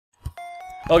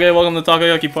Okay, welcome to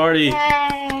Takoyaki Party!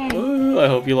 Yay! Ooh, I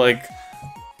hope you like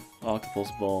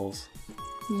octopus balls.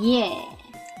 Yeah.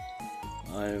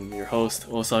 I'm your host,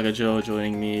 Osaka Joe.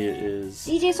 Joining me is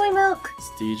DJ Soymilk! It's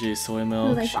DJ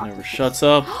Soymilk. Likes She never octopus. shuts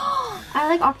up. I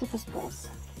like octopus balls.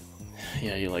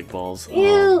 Yeah, you like balls.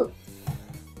 Ew!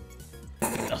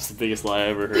 That's the biggest lie I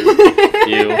ever heard.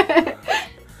 Ew.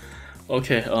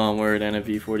 Okay, we're at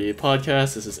NMB48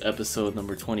 Podcast. This is episode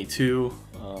number 22.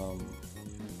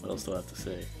 What else do I have to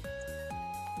say?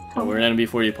 We're at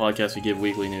NMB48 Podcast. We give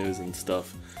weekly news and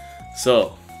stuff.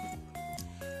 God,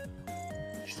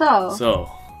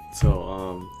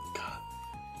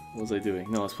 what was I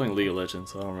doing? No, I was playing League of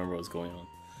Legends, so I don't remember what was going on.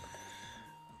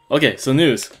 Okay, so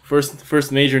news.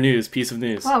 First major news, piece of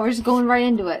news. Wow, we're just going right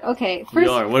into it. Okay, first. We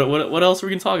are. What else are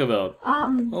we gonna talk about?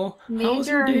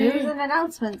 Major news and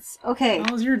announcements. Okay.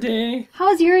 How was your day? How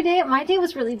was your day? My day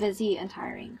was really busy and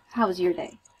tiring. How was your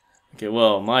day? Okay,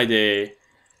 well, my day.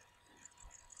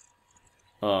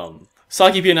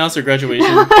 Sakipi announced her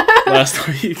graduation last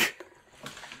week.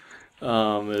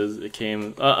 It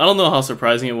came. I don't know how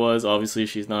surprising it was. Obviously,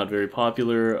 she's not very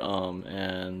popular.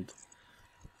 And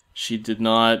she did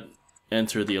not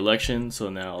enter the election, so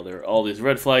now there are all these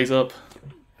red flags up.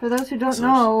 For those who don't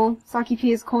know,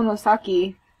 Sakipi is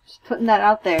Konosaki. Just putting that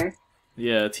out there.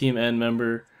 Yeah, Team N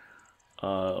member,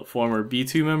 former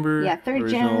B2 member. Yeah,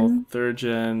 third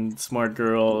gen, smart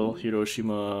girl,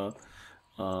 Hiroshima.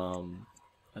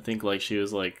 I think like she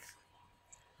was like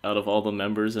out of all the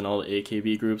members in all the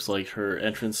AKB groups, like her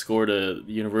entrance score to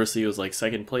the university was like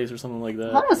second place or something like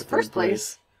that. I thought it was first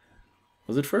place.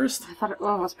 Was it first? I thought it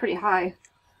was pretty high.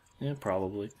 Yeah,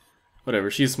 probably. Whatever.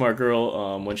 She's a smart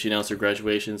girl. When she announced her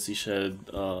graduation, she said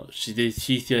she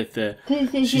said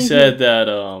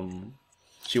that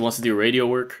she wants to do radio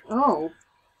work. Oh.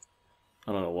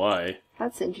 I don't know why.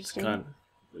 That's interesting.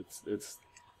 It's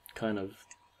kind of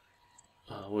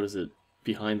what is it?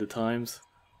 Behind the times.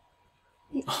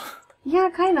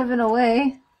 Yeah, kind of in a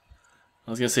way.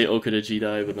 I was gonna say Okada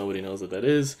Jidai, but nobody knows what that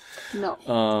is.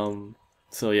 No.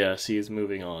 So yeah, she's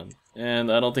moving on,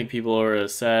 and I don't think people are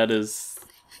as sad as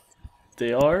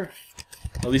they are.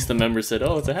 At least the members said,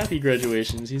 "Oh, it's a happy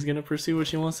graduation. She's gonna pursue what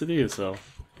she wants to do." So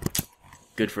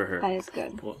good for her. That is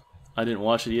good. Well, I didn't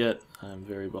watch it yet. I'm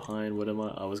very behind. What am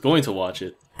I? I was going to watch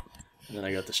it, and then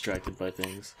I got distracted by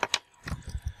things.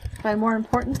 By more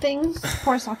important things,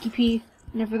 poor Sakipi,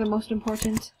 never the most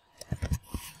important.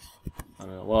 I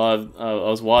don't know. Well, I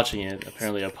was watching it.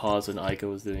 Apparently, I paused when Aika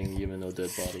was doing Human No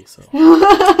Dead Body. So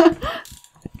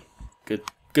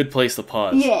good place to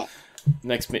pause. Yeah.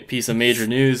 Next piece of major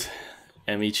news: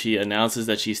 Emichi announces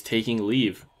that she's taking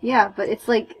leave. Yeah, but it's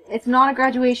like it's not a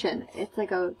graduation. It's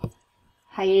like a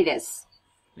hiatus.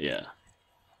 Yeah.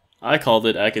 I called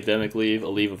it academic leave, a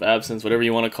leave of absence, whatever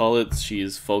you want to call it.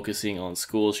 She's focusing on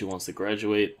school. She wants to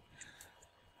graduate,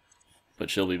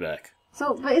 but she'll be back.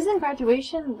 So, but isn't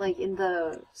graduation like in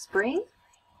the spring?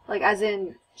 Like, as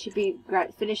in, she'd be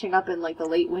finishing up in like the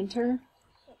late winter?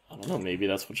 I don't know. Maybe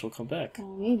that's when she'll come back.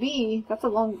 Maybe that's a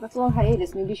long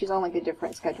hiatus. Maybe she's on like a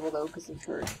different schedule though because of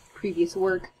her previous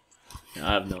work. Yeah,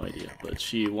 I have no idea, but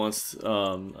she wants.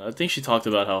 I think she talked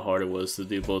about how hard it was to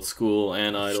do both school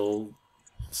and idol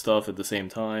stuff at the same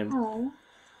time. Oh.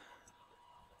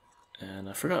 And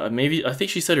I forgot. I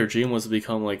think she said her dream was to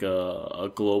become like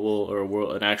a global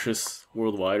or an actress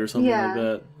worldwide or something like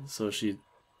that. So she's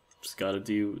got to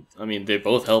do. I mean, they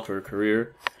both help her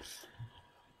career.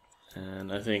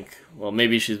 And I think, well,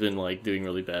 maybe she's been like doing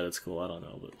really bad at school. I don't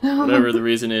know, but whatever the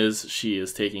reason is, she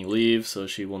is taking leave, so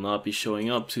she will not be showing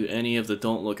up to any of the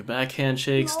Don't Look Back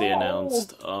handshakes. They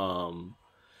announced.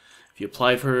 If you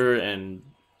apply for her, and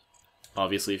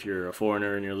obviously if you're a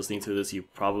foreigner and you're listening to this, you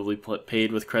probably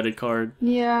paid with credit card.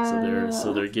 Yeah.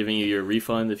 So they're giving you your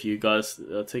refund if you got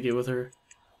a ticket with her.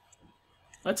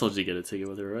 I told you to get a ticket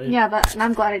with her, right? Yeah, and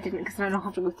I'm glad I didn't because I don't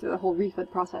have to go through the whole refund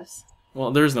process.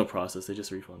 Well, there's no process. They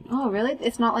just refund you. Oh, really?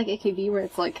 It's not like AKB where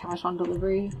it's like cash on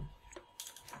delivery?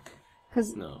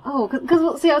 No. Oh,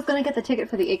 because see, I was going to get the ticket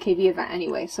for the AKB event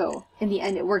anyway, so in the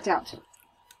end it worked out.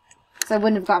 So I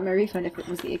wouldn't have gotten my refund if it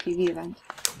was the AKB event.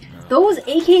 No. Those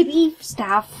AKB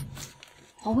staff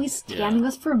always scamming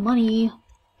us for money.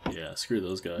 Yeah, screw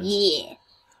those guys. Yeah.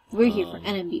 We're here for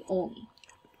NMB only.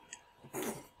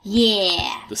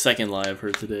 Yeah. The second lie I've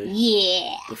heard today.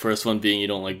 Yeah. The first one being you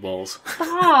don't like balls.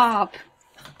 Stop.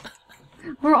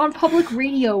 We're on public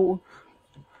radio.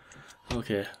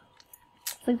 Okay.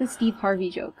 It's like the Steve Harvey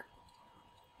joke.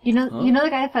 You know the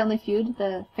guy at Family Feud,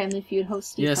 the Family Feud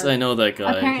host. Steve Yes, Harvey? I know that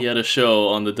guy. He had a show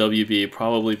on the WB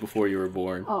probably before you were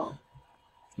born. Oh.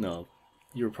 No,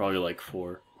 you were probably like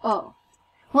 4. Oh.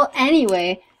 Well,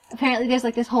 anyway, apparently there's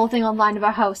like this whole thing online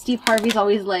about how Steve Harvey's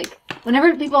always like,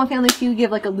 whenever people on Family Feud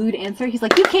give like a lewd answer, he's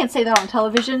like, you can't say that on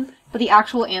television, but the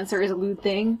actual answer is a lewd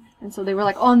thing. And so they were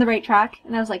like on the right track,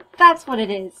 and I was like, that's what it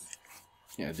is.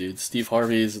 Yeah, dude, Steve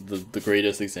Harvey is the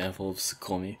greatest example of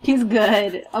Sakomi. He's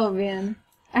good. Oh man.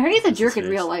 I heard he's a jerk in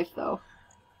real life though.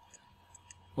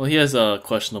 Well, he has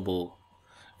questionable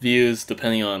views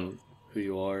depending on who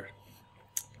you are.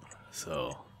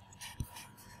 So,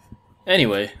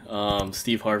 anyway,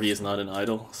 Steve Harvey is not an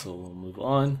idol, so we'll move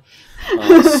on.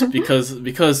 Because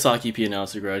Sakipi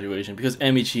announced their graduation, because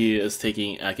Emichi is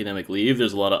taking academic leave,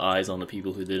 there's a lot of eyes on the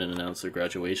people who didn't announce their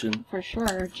graduation. For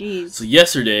sure, jeez. So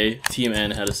yesterday, Team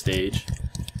N had a stage,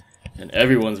 and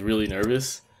everyone's really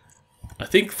nervous. I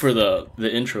think for the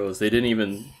intros, they didn't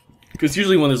even... Because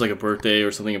usually when there's like a birthday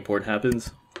or something important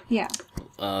happens... Yeah.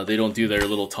 They don't do their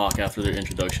little talk after their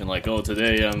introduction, like, oh,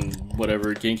 today I'm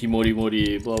whatever, Genki Mori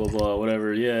Mori, blah blah blah,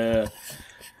 whatever, yeah.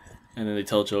 And then they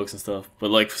tell jokes and stuff. But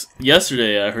like,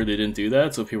 yesterday I heard they didn't do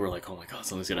that, so people were like, oh my god,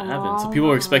 something's gonna happen. So people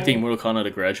were expecting Murokana to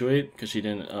graduate, because she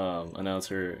didn't announce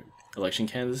her election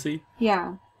candidacy.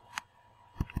 Yeah.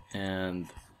 And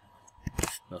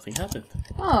nothing happened.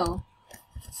 Oh.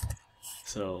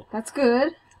 So. That's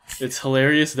good. It's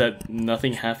hilarious that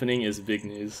nothing happening is big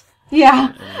news. Yeah.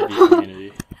 In the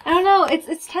community. I don't know.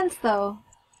 It's tense though,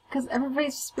 because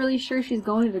everybody's really sure she's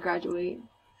going to graduate.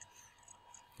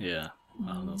 Yeah,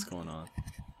 I don't know what's going on.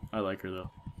 I like her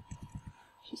though.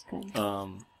 She's good.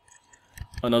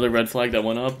 Another red flag that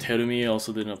went up. Terumi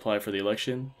also didn't apply for the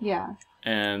election. Yeah.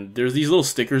 And there's these little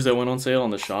stickers that went on sale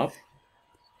on the shop,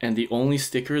 and the only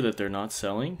sticker that they're not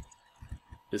selling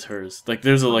is hers. Like,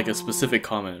 there's a specific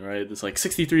comment, right? There's like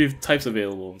 63 types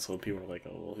available, and so people are like,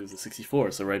 oh, well, here's the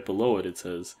 64. So right below it, it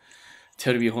says,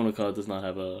 Terumi Honoka does not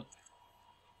have a...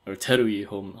 Or Terui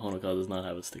Honoka does not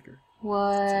have a sticker.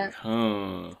 What?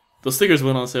 Like, those stickers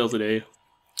went on sale today,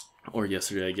 or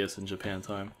yesterday, I guess, in Japan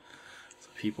time. So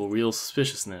people real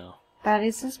suspicious now. That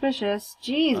is suspicious.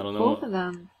 Jeez, I don't know both of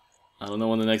them. I don't know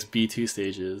when the next B2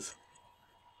 stage is.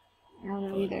 I don't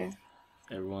know either.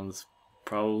 Everyone's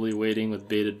probably waiting with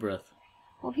bated breath.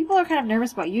 Well, people are kind of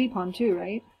nervous about Aapon too,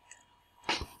 right?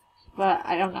 But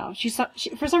I don't know.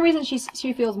 For some reason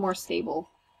she feels more stable.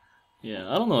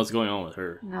 Yeah, I don't know what's going on with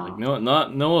her. No.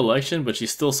 Like, no election, but she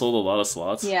still sold a lot of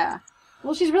slots. Yeah.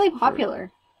 Well, she's really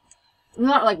popular.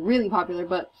 Not like really popular,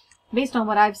 but based on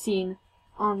what I've seen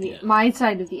on my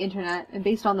side of the internet, and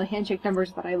based on the handshake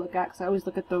numbers that I look at, because I always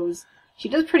look at those, she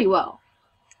does pretty well.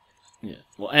 Yeah.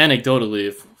 Well,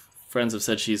 anecdotally, friends have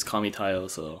said she's Kamitayo,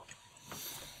 so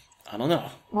I don't know.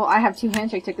 Well, I have 2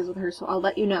 handshake tickets with her, so I'll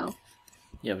let you know.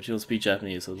 Yeah, but you don't speak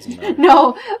Japanese, so it doesn't matter.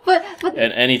 No, but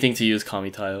and anything to use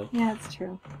Kamitayo. Yeah, that's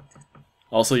true.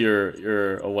 Also,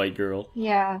 you're a white girl.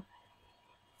 Yeah.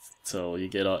 So you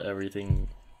get everything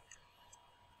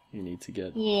you need to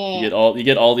get. Yeah. You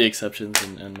get all the exceptions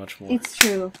and much more. It's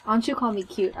true. Anshu called me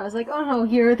cute. I was like, oh no,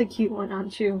 you're the cute one,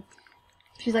 Anshu.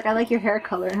 She's like, I like your hair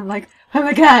color, and I'm like, oh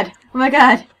my god, oh my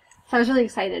god. So I was really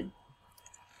excited.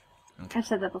 Okay. I've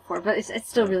said that before, but it's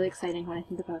still really exciting when I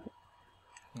think about it.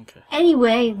 Okay.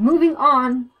 Anyway, moving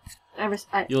on.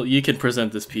 You can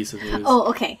present this piece of news. Oh,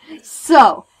 okay.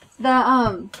 So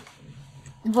the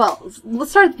well,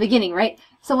 let's start at the beginning, right?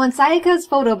 So when Sayaka's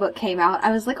photo book came out,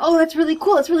 I was like, oh, that's really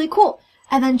cool. That's really cool.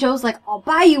 And then Joe's like, I'll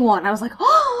buy you one. I was like,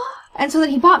 oh. And so then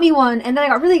he bought me one, and then I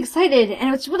got really excited,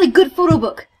 and it's a really good photo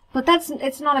book. But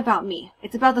it's not about me.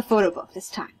 It's about the photo book this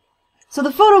time. So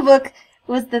the photo book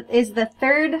is the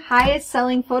 3rd highest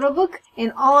selling photo book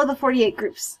in all of the 48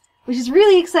 groups, which is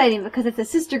really exciting because it's a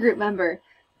sister group member.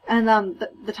 And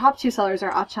the top 2 sellers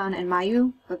are Achan and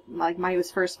Mayu, but like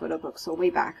Mayu's first photo book, so way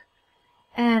back.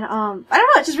 And I don't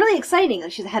know, it's just really exciting.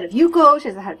 Like, she's ahead of Yuko,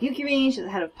 she's ahead of Yukirin, she's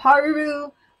ahead of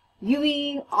Paruru,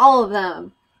 Yui, all of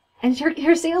them. And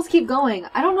her sales keep going.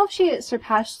 I don't know if she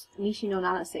surpassed Nishi no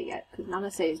Nanase yet, because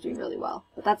Nanase is doing really well.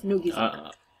 But that's Nugi's.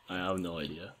 I have no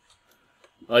idea.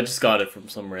 I just got it from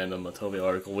some random Matobe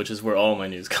article, which is where all my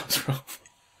news comes from.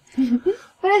 But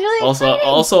it's really exciting.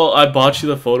 Also, I bought you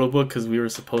the photo book because we were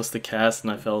supposed to cast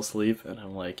and I fell asleep. And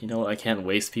I'm like, I can't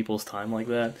waste people's time like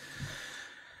that.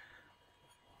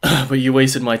 But you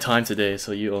wasted my time today,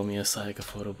 so you owe me a Sayaka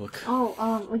photo book.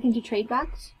 Oh, we can do trade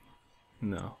backs?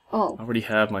 No. Oh. I already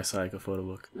have my Sayaka photo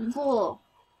book. Cool.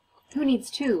 Who needs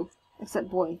 2?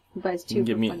 Except Boy, who buys 2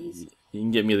 for funnies. You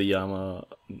can get me the Yamada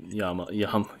Nana.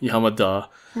 You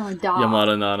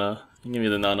can give me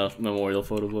the Nana Memorial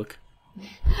photo book.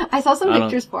 I saw some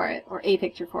pictures for it, or a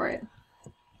picture for it.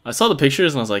 I saw the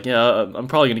pictures and I was like, yeah, I'm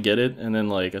probably gonna get it. And then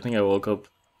like, I think I woke up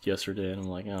yesterday and I'm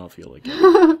like, I don't feel like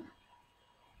it.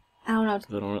 I don't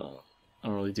know. I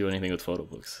don't really do anything with photo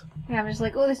books. Yeah, I'm just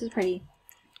like, oh, this is pretty.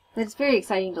 But it's very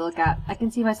exciting to look at. I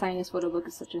can see why Science photo book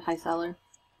is such a high seller.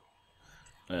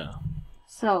 Yeah.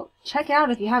 So, check it out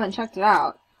if you haven't checked it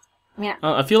out. I mean,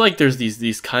 I feel like there's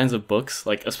these kinds of books,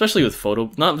 like especially with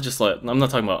photo, not just like I'm not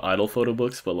talking about idle photo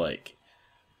books, but like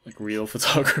real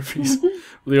photographers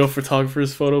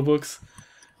photo books.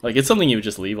 Like it's something you would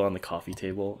just leave on the coffee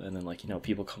table, and then like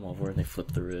people come over and they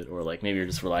flip through it, or like maybe you're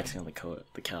just relaxing on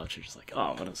the couch, you're just like,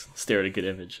 oh, I'm gonna stare at a good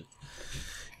image.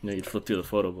 You'd flip through the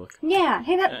photo book. Yeah,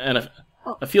 hey that. And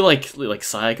I feel like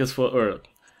Sayaka's or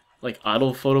like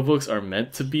idle photo books are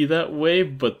meant to be that way,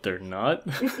 but they're not.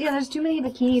 Yeah, there's too many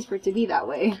bikinis for it to be that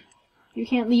way. You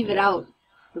can't leave it out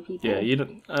for people. Yeah, you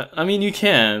don't. I mean, you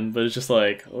can, but it's just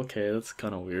like, okay, that's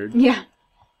kind of weird. Yeah.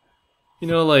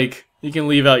 Like you can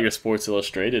leave out your Sports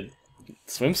Illustrated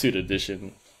swimsuit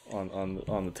edition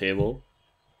on the table.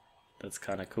 That's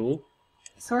kind of cool.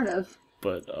 Sort of.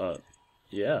 But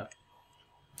yeah.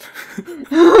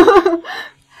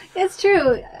 It's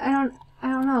true. I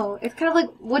don't know. It's kind of like,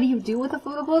 what do you do with a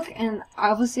photo book? And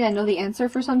obviously, I know the answer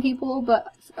for some people,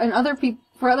 but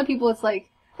for other people, it's like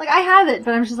I have it,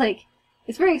 but I'm just like,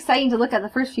 it's very exciting to look at the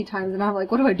first few times, and I'm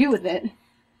like, what do I do with it?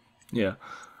 Yeah,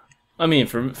 I mean,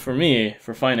 for me,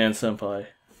 for Finance Senpai,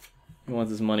 he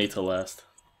wants his money to last.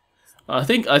 I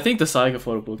think the Saga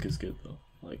photo book is good though.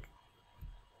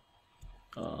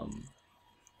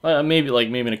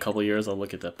 Maybe in a couple of years, I'll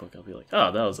look at that book. I'll be like,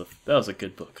 oh, that was a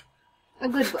good book. A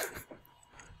good book.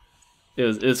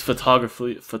 It's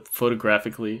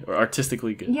photographically or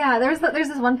artistically good. Yeah, there's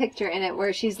this one picture in it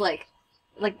where she's like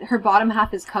her bottom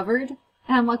half is covered,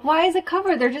 and I'm like, why is it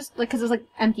covered? They're just like, because it's like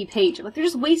empty page. I'm like, they're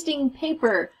just wasting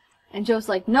paper. And Joe's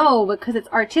like, no, because it's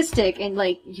artistic, and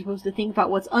like you're supposed to think about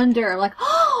what's under. I'm like,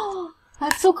 oh,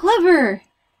 that's so clever.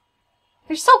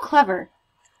 They're so clever,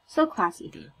 so classy.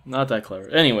 Okay. Not that clever.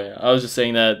 Anyway, I was just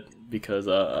saying that because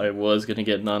I was gonna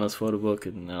get Nana's photo book,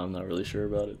 and now I'm not really sure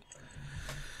about it.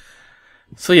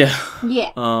 So yeah.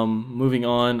 Moving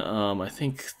on. I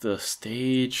think the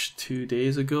stage 2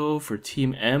 days ago for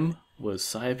Team M was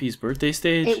Saepi's birthday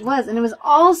stage. It was, and it was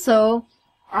also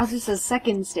Azusa's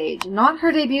second stage, not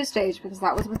her debut stage, because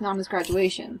that was with Nana's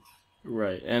graduation.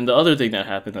 Right, and the other thing that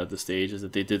happened at the stage is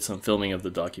that they did some filming of the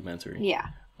documentary. Yeah.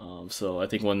 So I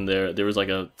think when there was like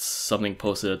something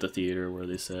posted at the theater where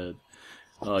they said,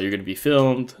 you're going to be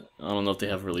filmed. I don't know if they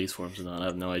have release forms or not. I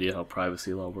have no idea how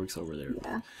privacy law works over there.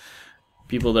 Yeah.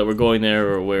 People that were going there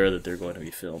are aware that they're going to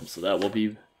be filmed, so that will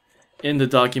be in the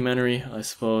documentary, I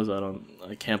suppose. I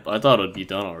thought it would be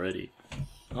done already.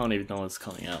 I don't even know when it's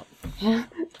coming out.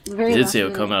 Very They did say it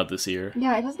would come out this year.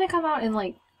 Yeah, it doesn't come out in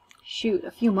a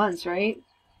few months, right?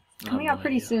 It's coming out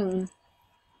pretty soon.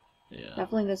 Yeah.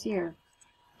 Definitely this year.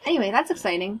 Anyway, that's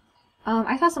exciting.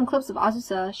 I saw some clips of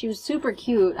Azusa. She was super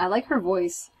cute. I like her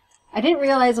voice. I didn't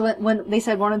realize when they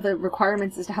said one of the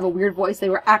requirements is to have a weird voice, they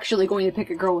were actually going to pick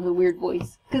a girl with a weird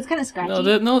voice. Because it's kind of scratchy.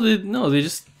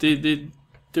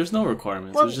 There's no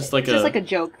requirements. Well, it's just like a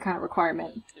joke kind of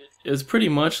requirement. It's pretty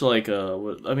much like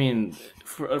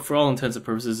for all intents and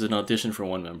purposes, an audition for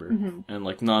one member, and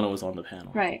like Nana was on the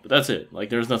panel. Right. But that's it.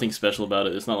 Like there's nothing special about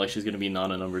it. It's not like she's gonna be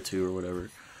Nana number 2 or whatever.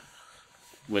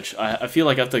 Which I feel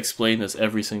like I have to explain this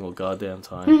every single goddamn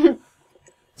time.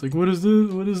 It's like, what is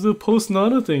the post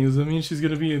Nana thing? Does that mean she's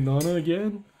gonna be a Nana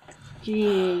again?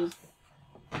 Jeez.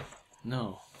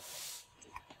 No.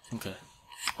 Okay.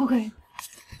 Okay.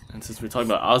 And since we're talking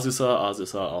about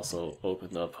Azusa also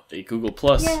opened up a Google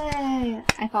Plus. Yay!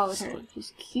 I followed her.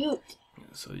 She's cute.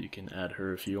 So you can add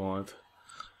her if you want.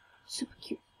 Super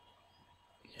cute.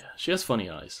 Yeah, she has funny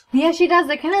eyes. Yeah, she does.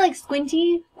 They're kind of like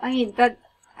squinty. I mean, that...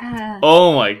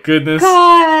 Oh my goodness.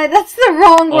 God, that's the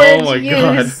wrong word to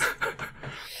use. God.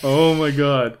 Oh my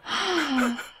god.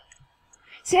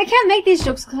 See, I can't make these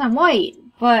jokes because I'm white.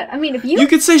 But, I mean, if you... You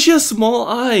could say she has small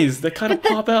eyes that kind of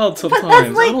pop out sometimes.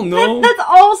 That's like, I don't know. That's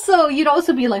also... You'd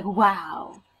also be like,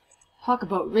 wow. Talk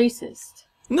about racist.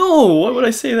 No, why would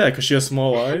I say that? Because she has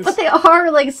small eyes? But they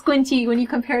are, like, squinty when you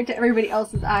compare it to everybody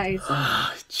else's eyes.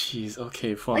 Ah, jeez.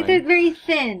 Okay, fine. Like, they're very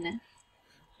thin.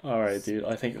 Alright, dude.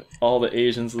 I think all the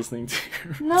Asians listening to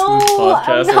this are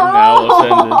podcast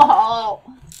now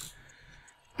offended.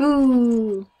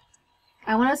 Boo.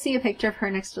 I want to see a picture of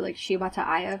her next to, like, Shibata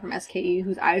Aya from SKE,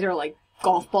 whose eyes are like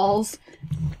golf balls.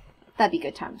 That'd be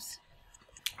good times.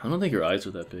 I don't think her eyes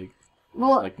are that big.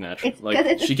 Well, like, natural.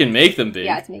 She can make them big.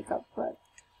 Yeah, it's makeup, but...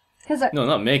 No,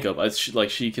 not makeup.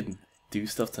 She can do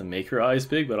stuff to make her eyes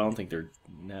big, but I don't think they're...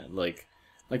 Like,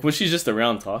 when she's just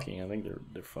around talking, I think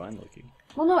they're fine looking.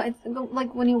 Well, no, it's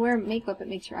like when you wear makeup, it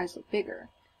makes your eyes look bigger.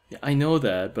 Yeah, I know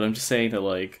that, but I'm just saying that,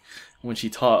 like, when she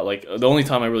taught, like the only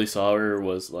time I really saw her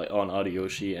was like on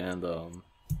Adiyoshi and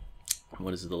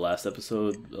what is it, the last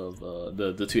episode of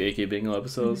the two AK Bingo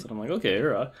episodes, and I'm like, okay,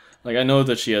 like I know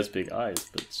that she has big eyes,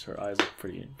 but her eyes are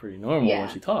pretty normal when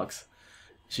she talks.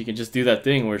 She can just do that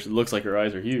thing where it looks like her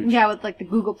eyes are huge. Yeah, with like the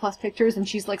Google Plus pictures, and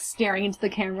she's like staring into the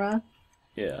camera.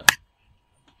 Yeah.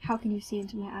 How can you see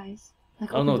into my eyes?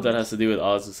 Like, I don't know what that has to do with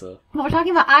Azusa. But we're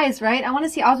talking about eyes, right? I want to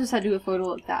see Azusa do a photo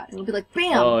like that. It'll be like,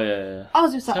 bam! Oh, yeah.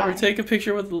 Azusa Have her take a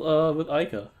picture with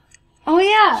Aika. Oh,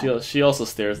 yeah! She also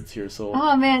stares into your soul.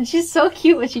 Oh, man, she's so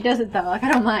cute when she does it, though. Like,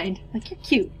 I don't mind. Like, you're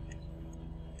cute.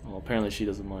 Well, apparently she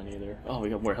doesn't mind either. Oh, we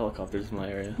got more helicopters in my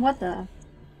area. What the?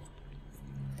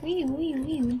 Wee, wee,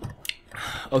 wee.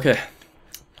 Okay.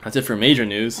 That's it for major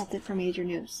news. That's it for major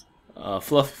news.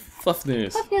 Fluff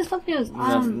news. Fluff news.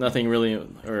 Nothing really,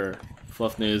 or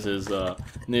fluff news is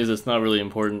news that's not really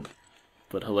important,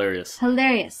 but hilarious.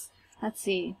 Hilarious. Let's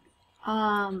see.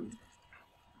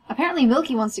 Apparently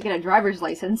Milky wants to get a driver's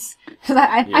license.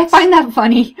 I find that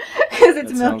funny because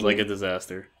it's Milky. Sounds like a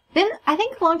disaster. Then I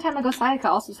think a long time ago Sayaka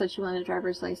also said she wanted a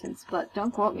driver's license, but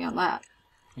don't quote me on that.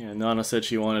 Yeah, Nana said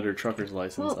she wanted her trucker's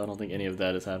license. Well, I don't think any of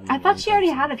that is happening. I thought she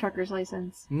already had a trucker's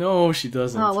license. No, she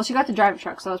doesn't. Oh, well, she got to drive a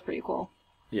truck, so that was pretty cool.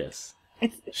 Yes.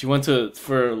 She went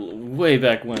for way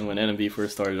back when NMB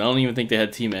first started. I don't even think they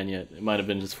had T-Man yet. It might have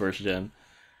been just first gen.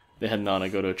 They had Nana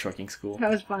go to a trucking school.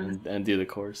 That was fun. And do the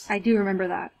course. I do remember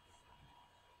that.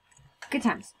 Good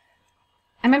times.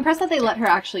 I'm impressed that they let her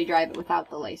actually drive it without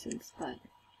the license, but...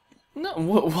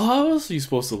 No, how else are you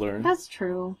supposed to learn? That's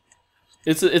true.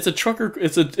 It's a trucker.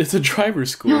 It's a driver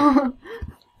school.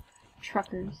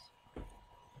 Truckers.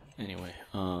 Anyway,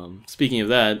 speaking of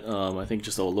that, I think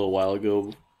just a little while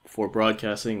ago, before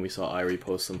broadcasting, we saw Irie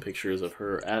post some pictures of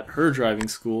her at her driving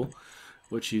school,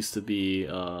 which used to be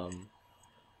the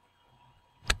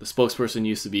spokesperson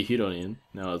used to be Hironin.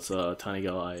 Now it's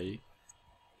Tanigawa Airi.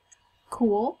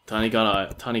 Cool.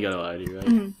 Tanigawa Airi, right?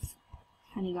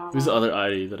 Mm-hmm. Tanigawa. Who's the other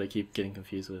Airi that I keep getting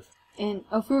confused with?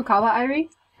 Furukawa Airi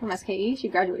from SKE. She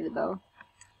graduated though.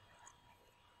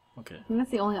 Okay. I think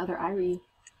that's the only other Airi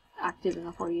active in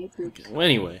the 48 group. Okay.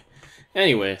 Well,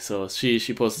 anyway, so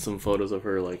she posted some photos of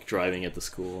her like driving at the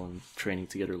school and training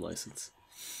to get her license.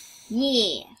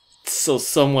 Yeah. So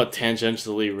somewhat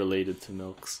tangentially related to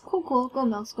Milks. Cool. Go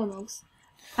Milks.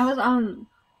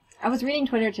 I was reading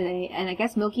Twitter today, and I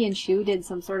guess Milky and Shu did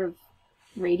some sort of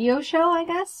radio show, I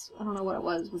guess? I don't know what it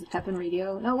was. Was it Teppen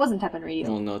Radio? No, it wasn't Teppen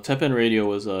Radio. Well, no, Teppen Radio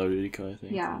was Rurika, I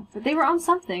think. Yeah, but they were on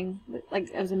something.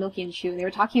 Like, it was a Milky and Shu, and they were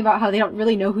talking about how they don't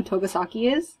really know who Togasaki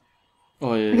is.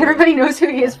 Oh, yeah. Like, everybody knows who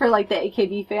he is for, like, the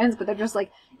AKB fans, but they're just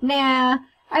like, nah,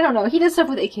 I don't know. He does stuff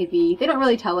with AKB. They don't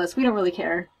really tell us. We don't really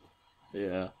care.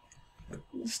 Yeah.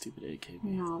 Stupid AKB.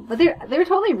 No, but they're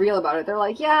totally real about it. They're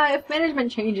like, yeah, if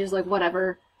management changes, like,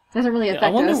 whatever. Doesn't really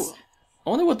affect us. I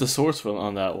wonder what the source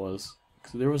on that was.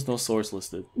 Because there was no source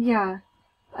listed. Yeah.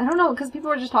 I don't know, because people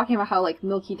were just talking about how, like,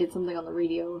 Milky did something on the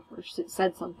radio, or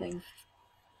said something.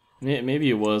 Maybe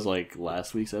it was, like,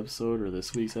 last week's episode, or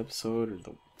this week's episode, or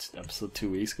the episode 2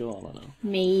 weeks ago, I don't know.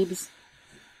 Mabes.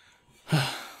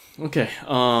 Okay,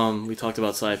 we talked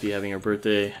about Saepii having her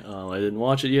birthday. I didn't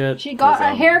watch it yet. She got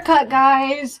a haircut,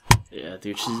 guys! Yeah,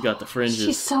 dude, she's got the fringes.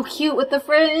 She's so cute with the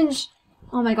fringe!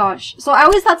 Oh my gosh. So I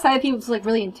always thought Saepii was, like,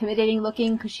 really intimidating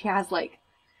looking, because she has, like,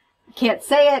 I can't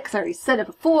say it, because I already said it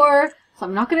before, so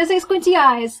I'm not gonna say squinty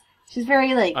eyes. She's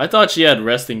very, like... I thought she had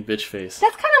resting bitch face.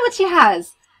 That's kind of what she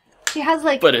has. She has,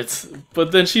 like...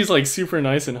 But then she's, like, super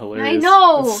nice and hilarious. I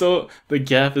know! The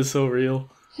gap is so real.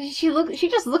 She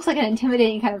just looks like an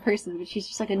intimidating kind of person, but she's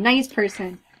just, like, a nice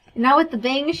person. And now with the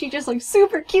bangs, she's just, like,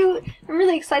 super cute. I'm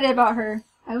really excited about her.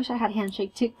 I wish I had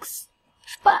handshake ticks.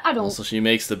 But I don't. Also, she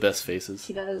makes the best faces.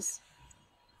 She does.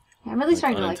 Yeah, I'm really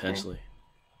starting to like her. Unintentionally.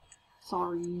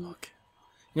 Sorry. Okay.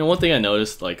 You know, one thing I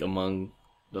noticed, like, among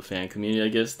the fan community, I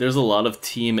guess, there's a lot of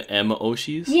Team M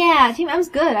Oshis. Yeah, Team M's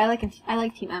good. I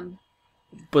like Team M.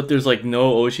 But there's, like,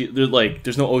 no Oshi...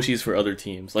 There's no Oshis for other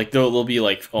teams. Like, there'll be,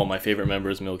 like, oh, my favorite member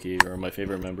is Milky, or my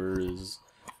favorite member is,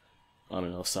 I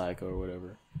don't know, Sayaka or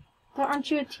whatever. But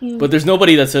aren't you a team... But there's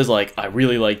nobody that says, like, I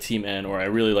really like Team N, or I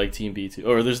really like Team B2.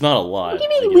 Or there's not a lot. What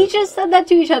do you mean? We just said that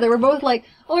to each other. We're both like,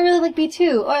 oh, I really like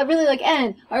B2. Oh, I really like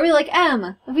N. Oh, I really like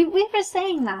M. We were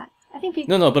saying that. I think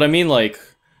people... No, but I mean, like...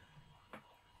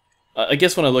 I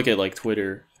guess when I look at, like,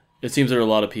 Twitter, it seems there are a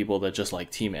lot of people that just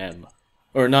like Team M.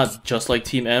 Or not just like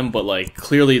Team M, but, like,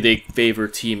 clearly they favor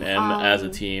Team M as a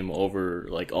team over,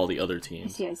 like, all the other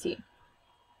teams. I see.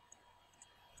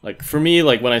 Like, for me,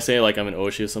 like, when I say, like, I'm an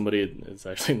Oshi of somebody, it's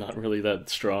actually not really that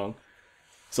strong.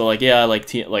 So, like, yeah,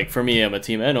 like, for me, I'm a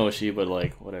Team N Oshi, but,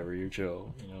 like, whatever, you're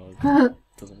Joe, you know, it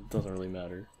doesn't really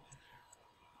matter.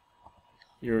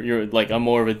 You're like, I'm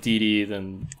more of a DD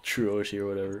than true Oshi or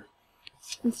whatever.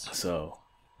 So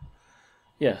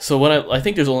yeah. So when I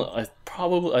think there's only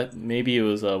maybe it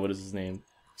was what is his name,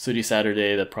 Sudi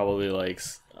Saturday, that probably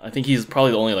likes. I think he's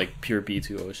probably the only like pure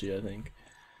B2 Oshi, I think.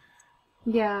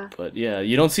 Yeah. But yeah,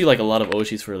 you don't see like a lot of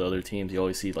Oshis for the other teams. You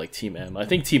always see like Team M. I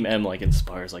think Team M like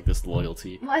inspires like this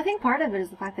loyalty. Well, I think part of it is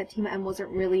the fact that Team M wasn't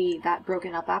really that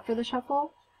broken up after the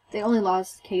shuffle. They only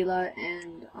lost Kayla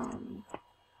and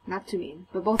Natsumin,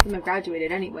 but both of them have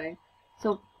graduated anyway.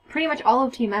 So pretty much all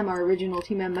of Team M are original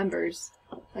Team M members.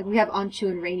 Like we have Anchu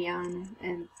and Rainyan,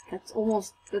 and that's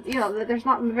almost, you know, there's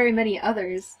not very many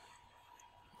others.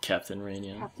 Captain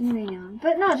Rainyan.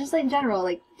 But no, just like in general,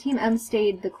 like Team M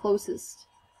stayed the closest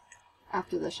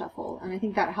after the shuffle, and I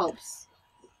think that helps.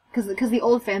 Because the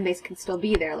old fan base can still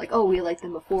be there. Like, oh, we liked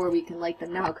them before, we can like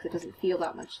them now, because it doesn't feel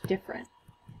that much different.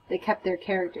 They kept their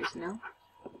characters, you know?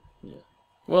 Yeah.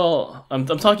 Well, I'm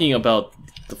talking about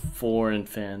the foreign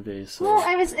fan base. So. Well,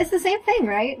 it's the same thing,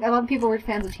 right? A lot of people were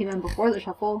fans of Team M before the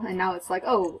shuffle, and now it's like,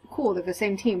 oh, cool, they're the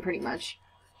same team, pretty much.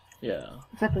 Yeah.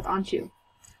 Except with Anchu.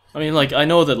 I mean, like, I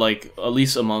know that, like, at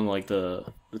least among, like, the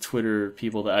Twitter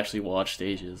people that actually watch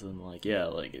stages, and, like, yeah,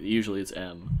 like, usually it's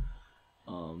M.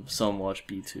 Some watch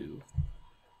B2.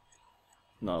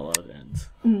 Not a lot of N's.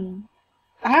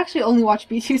 I actually only watch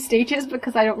B2 stages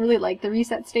because I don't really like the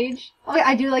reset stage.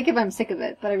 I do like it if I'm sick of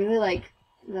it, but I really like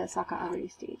the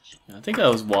Saepii stage. Yeah, I think I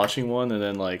was watching one, and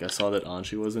then, like, I saw that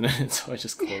Anshi was in it, so I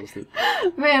just closed it.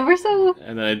 Man, we're so...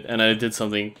 And I did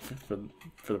something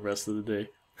for the rest of the day.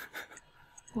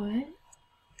 What?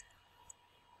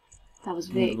 That was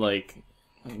vague. Like,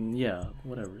 yeah,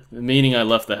 whatever. Meaning I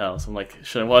left the house. I'm like,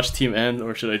 should I watch Team N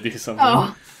or should I do something?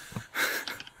 Oh.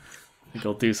 I think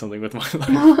I'll do something with my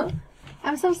life.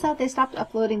 I'm so sad they stopped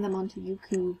uploading them onto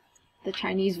Youku, the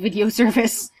Chinese video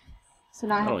service. So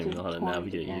now I don't even know how to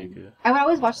navigate Youku. I would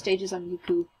always watch stages on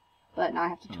Youku, but now I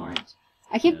have to torrent.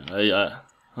 I keep... Yeah,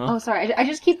 huh? Oh, sorry. I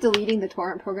just keep deleting the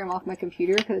torrent program off my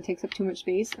computer because it takes up too much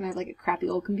space, and I have like a crappy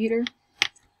old computer.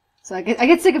 So I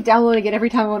get sick of downloading it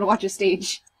every time I want to watch a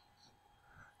stage.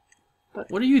 But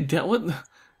what are you what?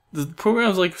 The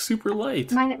program's like super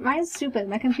light. Mine's stupid.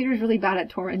 My computer's really bad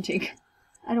at torrenting.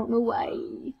 I don't know why.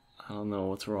 I don't know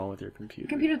what's wrong with your computer.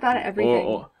 Computer's bad at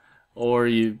everything. Or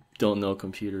you don't know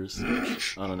computers.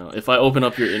 I don't know. If I open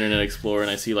up your Internet Explorer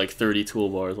and I see like 30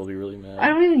 toolbars, I'll be really mad. I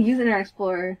don't even use Internet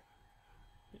Explorer.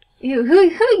 Ew,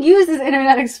 who uses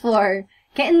Internet Explorer?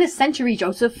 Get in this century,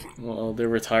 Joseph. Well, they're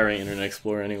retiring Internet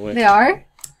Explorer anyway. They are?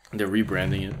 They're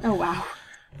rebranding it. Oh, wow.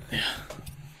 Yeah.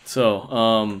 So,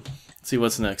 let's see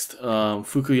what's next.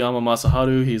 Fukuyama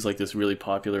Masaharu, he's like this really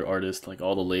popular artist. Like,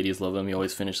 all the ladies love him. He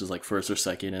always finishes like first or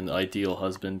second in the ideal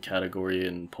husband category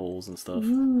in polls and stuff.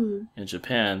 Ooh. In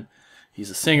Japan. He's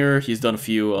a singer. He's done a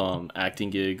few acting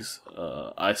gigs.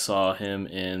 I saw him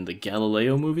in the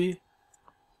Galileo movie,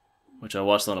 which I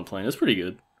watched on a plane. It's pretty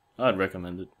good. I'd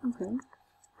recommend it. Okay.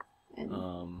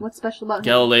 And what's special about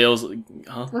Galileo's?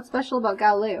 Huh? What's special about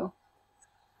Galileo?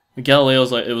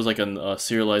 Galileo's like, it was like a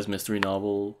serialized mystery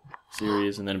novel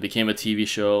series, and then it became a TV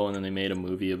show, and then they made a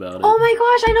movie about it. Oh my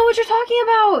gosh, I know what you're talking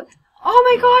about. Oh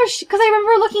my gosh, because I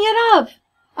remember looking it up.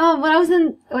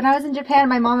 When I was in Japan,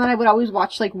 my mom and I would always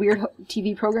watch like weird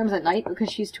TV programs at night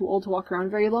because she's too old to walk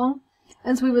around very long,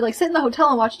 and so we would like sit in the hotel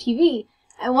and watch TV.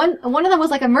 And one of them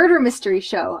was like a murder mystery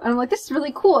show, and I'm like, this is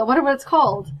really cool. I wonder what it's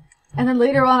called. And then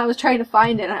later on, I was trying to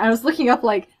find it, and I was looking up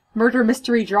like murder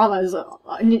mystery dramas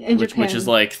in Japan, which is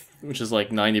like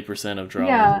 90% of dramas.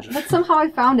 Yeah, but somehow I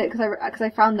found it because I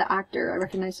found the actor. I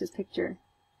recognized his picture.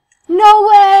 No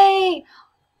way!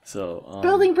 So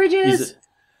building bridges.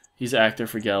 He's an actor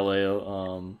for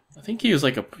Galileo. I think he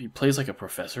plays like a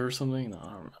professor or something. No,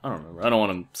 I don't remember. I don't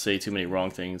want to say too many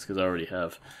wrong things because I already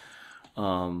have.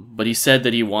 But he said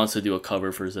that he wants to do a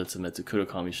cover for Zetsumetsu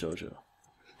Kurokami Shoujo.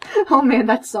 Oh man,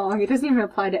 that song. It doesn't even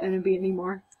apply to NMB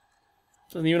anymore.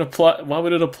 Doesn't even apply. Why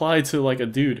would it apply to like a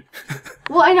dude?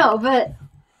 Well, I know, but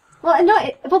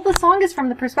but the song is from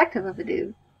the perspective of a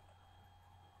dude.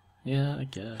 Yeah, I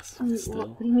guess. I mean, still.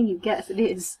 what do you mean you guess? It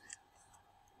is.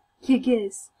 You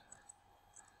guess.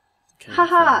 Okay,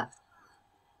 Haha.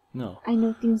 No. I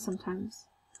know things sometimes.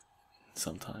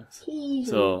 Sometimes.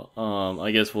 So,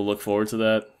 I guess we'll look forward to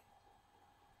that.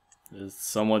 It's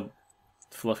somewhat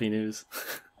fluffy news.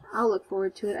 I'll look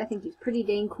forward to it. I think he's pretty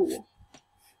dang cool.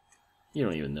 You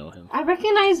don't even know him. I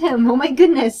recognize him. Oh my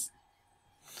goodness.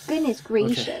 Goodness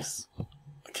gracious.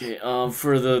 Okay,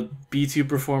 for the B2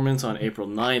 performance on April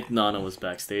 9th, Nana was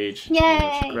backstage.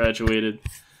 Yay! She graduated.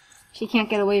 She can't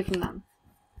get away from them.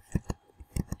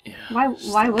 Yeah.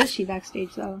 Why was she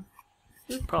backstage though?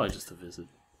 Probably just a visit.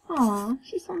 Aw,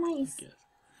 she's so nice.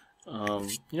 You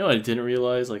know, I didn't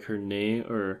realize like her name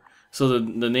so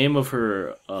the name of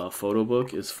her photo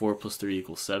book is 4 + 3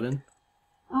 = 7.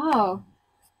 Oh.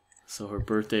 So her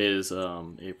birthday is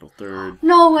April 3rd.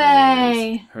 No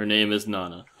way! Her name is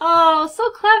Nana. Oh, so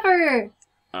clever!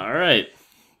 Alright.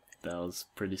 That was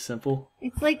pretty simple.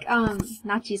 It's like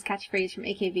Nachi's catchphrase from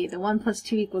AKB, the 1 +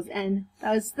 2 = N.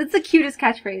 That's the cutest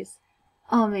catchphrase.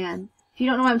 Oh man. If you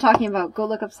don't know what I'm talking about, go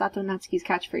look up Sato Natsuki's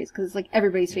catchphrase, because it's like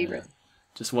everybody's favorite.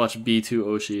 Just watch B2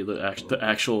 Oshi, the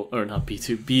actual, or not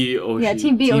B2, B Oshi. Yeah,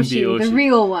 Team B Oshi, the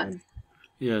real one.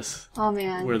 Yes. Oh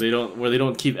man. Where they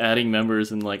don't keep adding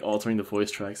members and like altering the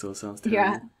voice track so it sounds terrible.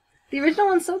 Yeah. The original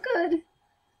one's so good.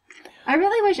 I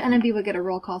really wish NMB would get a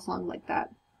roll call song like that.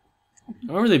 I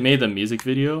remember they made the music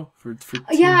video for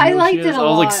yeah, I liked it a lot.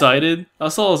 I was excited. I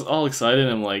was all excited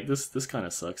and I'm like, this kind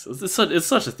of sucks. It's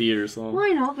such a theater song. Well,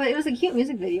 I know, but it was a cute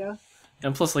music video.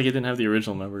 And plus, like, it didn't have the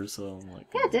original members, so I'm like...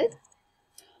 Yeah, it did.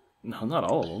 No, not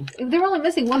all of them. They were only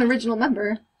missing one original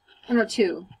member. Oh, no,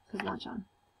 two. Because Machan.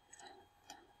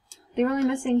 They were only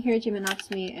missing Hirajima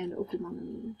Natsumi and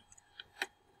Okumanami.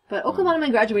 But Okumanami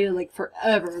graduated, like,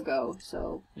 forever ago,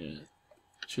 so... Yeah.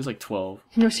 She was, like, 12.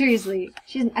 No, seriously.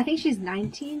 I think she's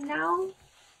 19 now?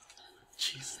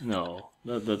 Jeez, no.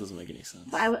 That doesn't make any sense.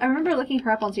 But I remember looking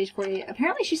her up on Stage 48.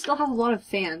 Apparently she still has a lot of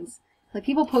fans. Like,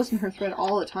 people post in her thread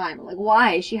all the time. Like,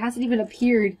 why? She hasn't even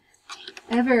appeared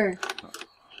ever.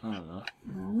 I don't know.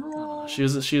 She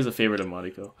was a favorite of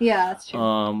Mariko. Yeah, that's true.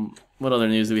 What other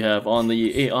news do we have on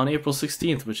April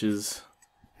 16th, which is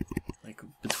like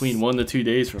between 1 to 2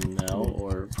 days from now,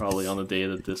 or probably on the day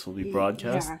that this will be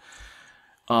broadcast. Yeah.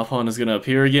 Aapon is gonna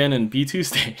appear again in B2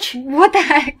 stage. What the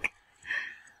heck?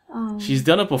 She's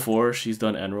done it before. She's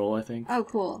done Enroll, I think. Oh,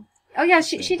 cool. Oh yeah,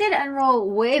 she did Enroll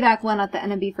way back when at the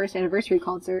NMB first anniversary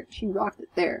concert. She rocked it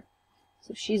there.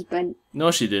 So she's been... No,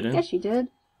 she didn't. Yeah, she did.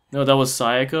 No, that was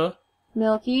Sayaka.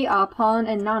 Milky, Aapon,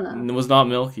 and Nana. It was not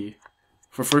Milky.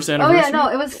 For first anniversary? Oh yeah, no,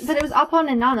 it was Aapon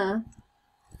and Nana.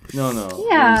 No.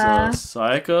 Yeah. It was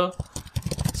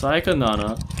Sayaka,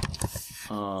 Nana,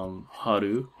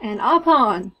 Haru, and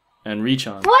Aapon. and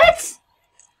Richan. What?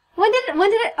 When did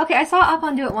it? Okay, I saw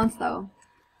Aapon do it once though.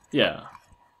 Yeah.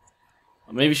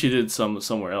 Maybe she did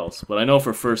somewhere else, but I know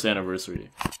for first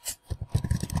anniversary,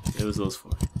 it was those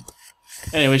 4.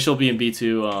 Anyway, she'll be in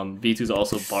B2. B2's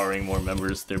also borrowing more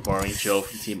members. They're borrowing Joe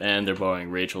from Team N. They're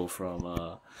borrowing Rachel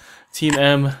from Team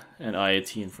M, and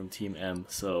Ayatine from Team M.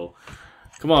 So,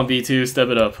 come on, B2, step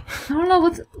it up. I don't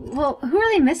know well, who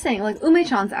are they missing? Like,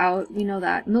 Ume-chan's out, we know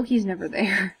that. Milky's never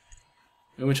there.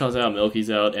 Ume-chan's out,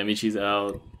 Milky's out, Emichi's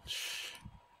out.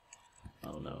 I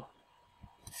don't know.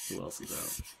 Who else is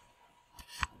out?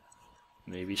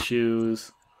 Maybe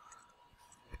Shoes.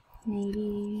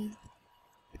 Maybe...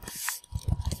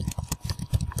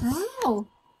 I don't know.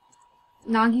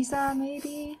 Nagisa,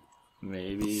 maybe?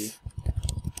 Maybe.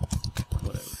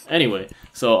 Whatever. Anyway,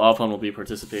 so Aapon will be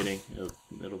participating.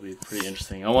 It'll be pretty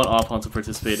interesting. I want Aapon to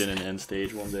participate in an N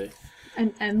stage one day.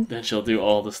 An M? Then she'll do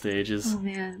all the stages. Oh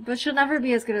man. But she'll never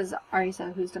be as good as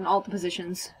Arisa, who's done all the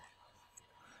positions.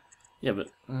 Yeah, but...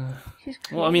 She's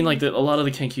crazy. well, I mean, like, a lot of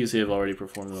the Kenkyusei have already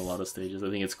performed in a lot of stages.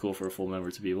 I think it's cool for a full member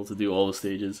to be able to do all the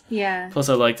stages. Yeah. Plus,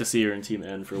 I'd like to see her in Team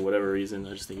N for whatever reason.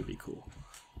 I just think it'd be cool.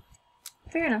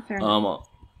 Fair enough.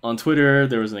 On Twitter,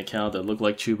 there was an account that looked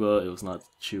like Chuba. It was not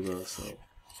Chuba, so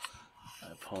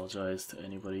I apologize to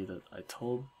anybody that I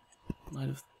told might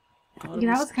have thought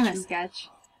Yeah, that was kind of sketch.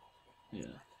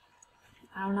 Yeah.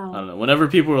 I don't know. Whenever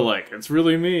people are like, "It's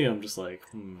really me," I'm just like,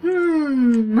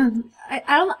 I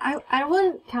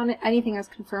wouldn't count anything as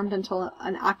confirmed until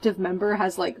an active member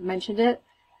has like mentioned it.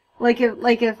 Like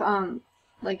if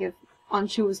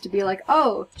Anshu was to be like,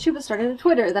 "Oh, Chuba started a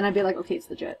Twitter," then I'd be like, "Okay, it's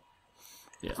legit."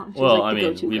 Yeah. Well, like, I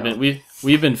mean,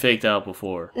 we've been faked out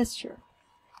before. That's true.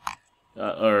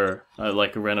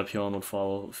 Like Renapyeon would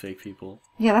follow fake people.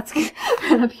 Yeah, that's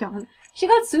Renapyeon. She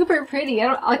got super pretty.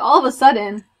 Like all of a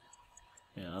sudden.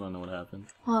 Yeah, I don't know what happened.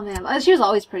 Oh man, she was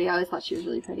always pretty. I always thought she was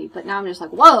really pretty, but now I'm just like,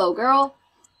 whoa, girl.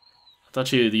 I thought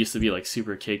she used to be like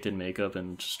super caked in makeup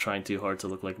and just trying too hard to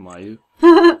look like Mayu.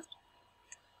 Mayu.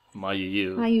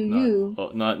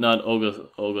 Mayu. Not Oga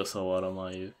Sawara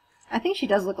Mayu. I think she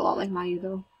does look a lot like Mayu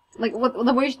though. Like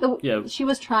the way she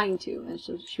was trying to, and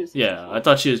she was. Yeah, I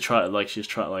thought she was trying. Like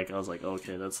I was like,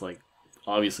 okay, that's like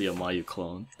obviously a Mayu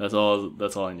clone. That's all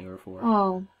I knew her for.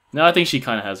 Oh. Now I think she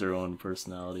kind of has her own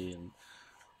personality and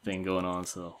thing going on.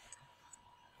 So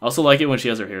I also like it when she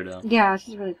has her hair down. Yeah,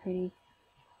 she's really pretty.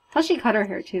 Plus she cut her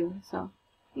hair too, so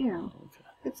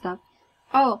good stuff.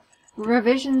 Oh,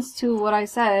 revisions to what I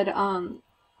said.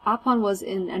 Aapon was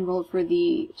enrolled for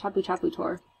the Chapu Chapu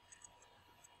tour.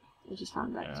 I just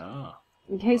found that.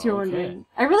 In case you're wondering.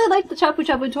 I really liked the Chapu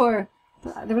Chapu tour.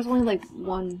 But there was only like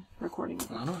one recording.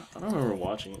 I don't remember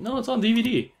watching it. No, it's on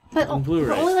DVD. But on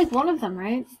Blu-ray. only like one of them,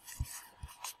 right?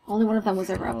 Only one of them was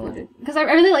ever uploaded. Because I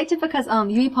really liked it because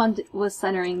Aapon was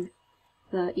centering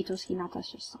the Itoshi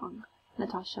Natasha song.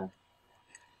 Natasha.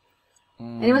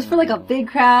 And it was for like a big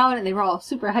crowd, and they were all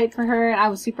super hyped for her, and I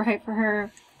was super hyped for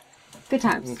her. Good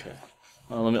times. Okay.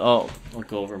 I'll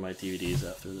go over my DVDs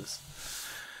after this.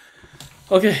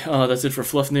 Okay, that's it for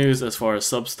Fluff News. As far as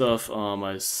sub stuff,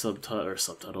 I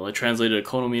translated a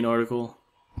Konomin article.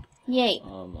 Yay.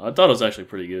 I thought it was actually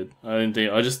pretty good.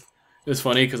 It's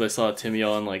funny because I saw Timmy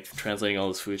on like translating all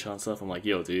this Fuuchan stuff. I'm like,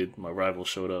 yo, dude, my rival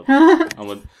showed up.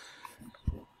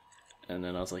 And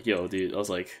then I was like, yo, dude, I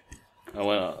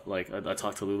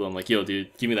talked to Lulu. I'm like, yo,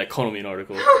 dude, give me that Konomin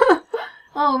article.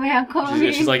 Oh man,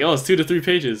 Konomin. She's like, oh, it's 2 to 3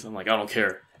 pages. I'm like, I don't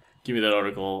care. Give me that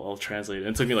article. I'll translate it.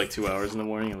 And it took me like 2 hours in the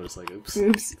morning. I was like, oops.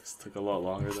 This took a lot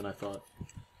longer than I thought.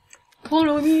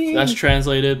 Konomin. That's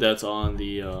translated. That's on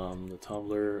the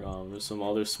Tumblr. There's some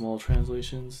other small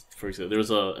translations. For example, there was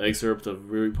an excerpt of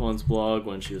Ruripon's blog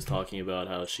when she was talking about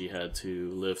how she had to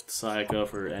lift Sayaka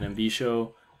for her NMB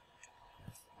show.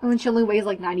 When she only weighs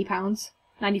like 90 pounds.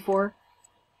 94.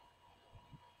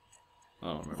 I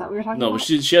don't remember. Is that what we were talking about? No, but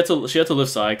she had to lift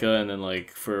Sayaka, and then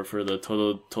like for the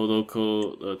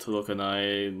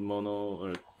Todokanai Mono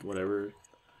or whatever.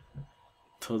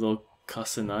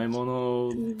 Todokasenai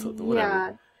Mono, whatever.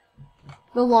 Yeah.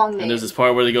 The long name. And there's this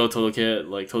part where they go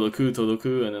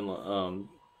Todoku, and then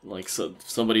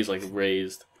somebody's like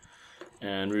raised,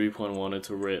 and Ruripon wanted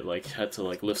to had to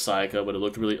lift Sayaka, but it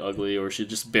looked really ugly, or she'd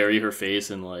just bury her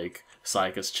face in like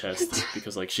Sayaka's chest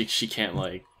because like she can't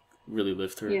like really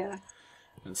lift her. Yeah.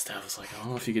 And Steph was like, I don't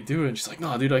know if you could do it. And she's like,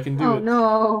 no, dude, I can do it. Oh,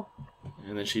 no.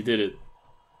 And then she did it.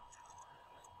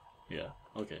 Yeah,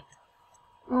 okay.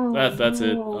 Oh, That's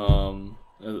no.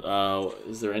 it.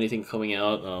 Is there anything coming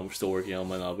out? We're still working on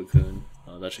Manabu-kun.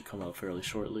 That should come out fairly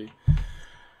shortly.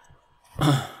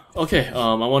 Okay,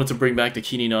 I wanted to bring back the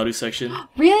Kini Naru section.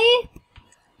 Really?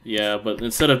 Yeah, but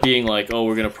instead of being like, oh,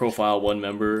 we're gonna profile one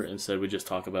member, instead we just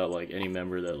talk about like any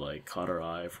member that like caught our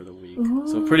eye for the week. Ooh.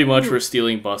 So pretty much we're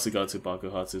stealing Basugatsu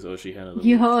Bakuhatsu's Oshihana.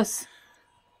 Yes.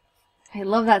 I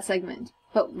love that segment,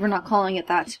 but we're not calling it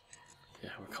that.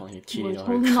 Yeah, we're calling it Kini We're Naru.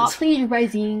 totally not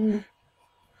plagiarizing.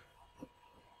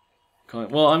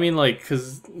 Well, I mean, like,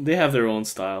 because they have their own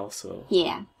style, so...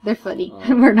 Yeah, they're funny.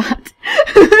 We're not.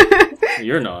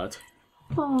 You're not.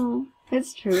 Oh,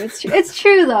 it's true. It's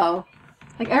true, though.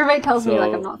 Like, everybody tells me,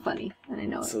 like, I'm not funny, and I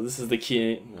know it. So this is the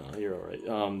Kini... No, you're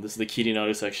alright. This is the Kini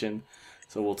Naru section.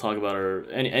 So we'll talk about our...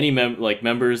 Any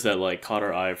members that, like, caught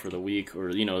our eye for the week, or,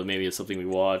 you know, maybe it's something we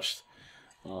watched.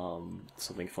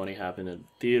 Something funny happened in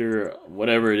theater,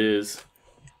 whatever it is.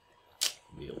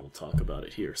 We'll talk about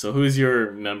it here. So who's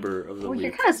your member of the week?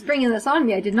 You're kind of springing this on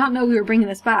me. I did not know we were bringing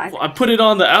this back. Well, I put it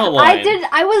on the outline.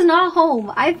 I was not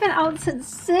home. I've been out since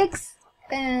 6,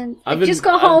 and I just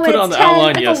got home and it's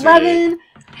 10, it's 11.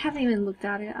 I haven't even looked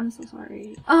at it. I'm so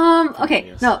sorry. Okay,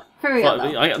 yes. No, for real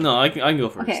though. I can go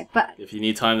first. Okay, but... If you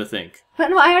need time to think. But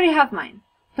no, I already have mine.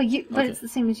 But okay. It's the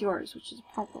same as yours, which is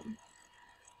a problem.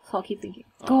 So I'll keep thinking.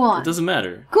 Go on. It doesn't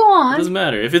matter. Go on. It doesn't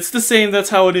matter. If it's the same, that's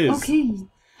how it is. Okay.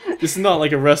 This is not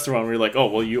like a restaurant where you're like, oh,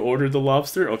 well, you ordered the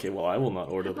lobster? Okay, well, I will not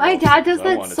order the lobster. My dad does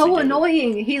that so together.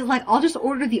 Annoying. He's like, I'll just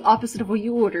order the opposite of what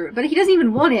you order. But he doesn't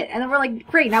even want it. And then we're like,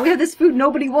 great, now we have this food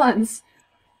nobody wants.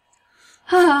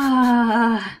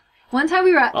 One time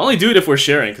we were at... I'll only do it if we're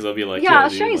sharing, because I'll be like... Yeah,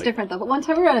 sharing is different, though. But one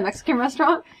time we were at a Mexican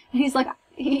restaurant, and he's like...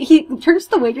 He turns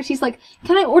to the waitress, he's like,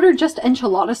 can I order just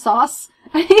enchilada sauce?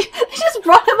 And he just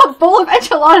brought him a bowl of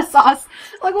enchilada sauce.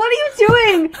 Like, what are you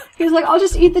doing? He's like, I'll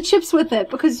just eat the chips with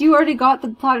it, because you already got the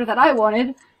platter that I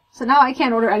wanted, so now I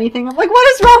can't order anything. I'm like, what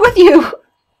is wrong with you?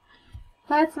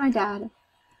 That's my dad.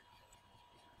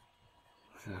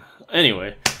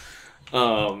 Anyway.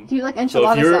 Do you like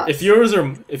enchilada sauce?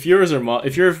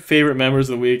 If your favorite members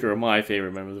of the week or my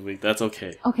favorite members of the week, that's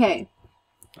okay. Okay.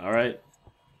 Alright.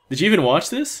 Did you even watch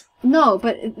this? No,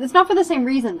 but it's not for the same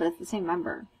reason, but it's the same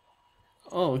member.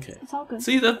 Oh, okay. It's all good.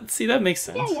 See, that makes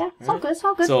sense. Yeah. It's all good. It's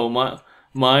all good. So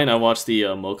mine, I watched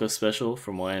the Mocha special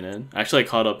from YNN. Actually, I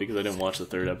caught up because I didn't watch the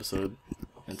 3rd episode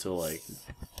until like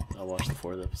I watched the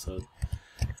 4th episode.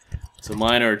 So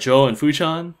mine are Joe and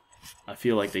Fuuchan. I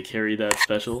feel like they carried that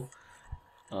special.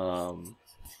 I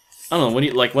don't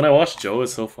know, when I watch Joe,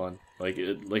 it's so fun.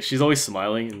 Like she's always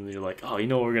smiling, and you're like, oh, you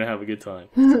know we're gonna have a good time.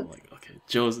 So I'm like, okay,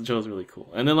 Joe's really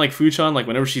cool. And then like Fuuchan, like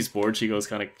whenever she's bored, she gets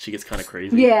kind of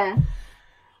crazy. Yeah.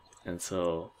 And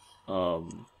so,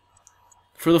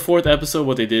 for the 4th episode,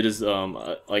 what they did is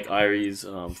like Irie's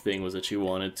thing was that she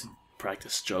wanted to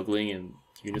practice juggling, and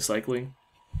unicycling.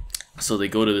 So they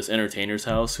go to this entertainer's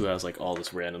house who has like all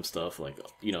this random stuff, like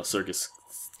circus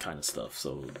kind of stuff.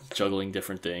 So juggling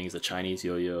different things, a Chinese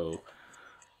yo-yo.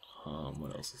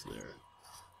 What else is there?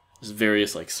 There's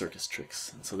various like circus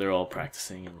tricks, and so they're all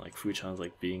practicing, and like Fuuchan's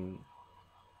like being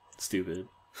stupid.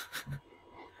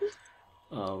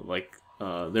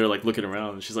 They're like looking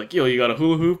around, and she's like, "Yo, you got a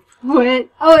hula hoop?" What?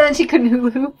 Oh, and then she couldn't hula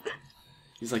hoop.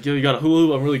 He's like, "Yo, you got a hula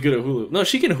hoop? I'm really good at hula hoop." No,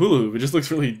 she can hula hoop. It just looks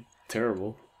really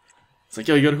terrible. It's like,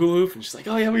 "Yo, you got a hula hoop?" And she's like,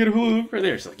 "Oh yeah, we got a hula hoop right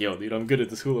there." She's like, "Yo, dude, I'm good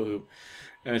at this hula hoop."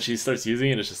 And she starts using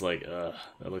it, and it's just like,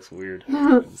 that looks weird.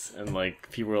 And like,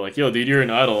 people are like, "Yo, dude, you're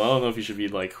an idol. I don't know if you should be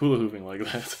like hula hooping like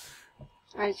that."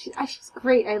 She's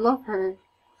great. I love her.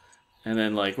 And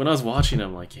then like, when I was watching,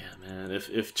 I'm like, yeah, man,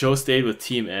 if Joe stayed with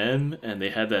Team M and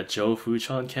they had that Joe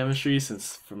Fuuchan chemistry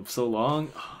from so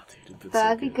long, oh, dude, it'd been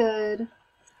That'd so be good.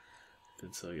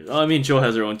 Been so good. Oh, I mean, Joe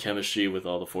has her own chemistry with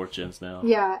all the 4th gens now.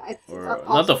 Yeah, or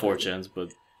not the 4th gens,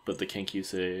 but the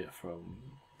Kenkyusei from,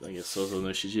 I guess, Sozo no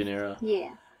Shijin era.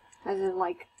 Yeah, as in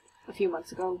like a few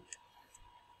months ago.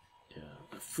 Yeah,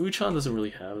 Fuuchan doesn't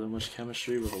really have that much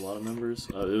chemistry with a lot of members.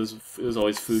 It was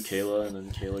always Fu Kayla, and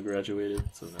then Kayla graduated,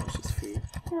 so now it's just Fu.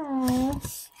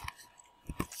 Aww.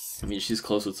 I mean, she's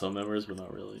close with some members, but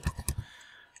not really.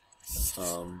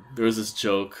 There was this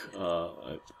joke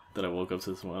that I woke up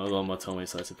to this one. I was on Matome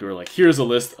side, so people were like, "Here's a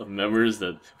list of members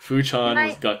that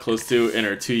Fuuchan got close to in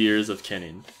her 2 years of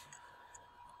Kenin."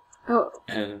 Oh.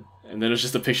 And then it was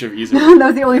just a picture of Izuru. That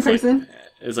was the only person?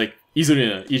 It's like,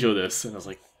 Izuru Ijo this. And I was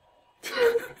like...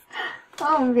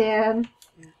 Oh, man.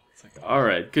 It's like,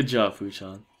 alright, good job,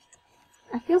 Fuuchan.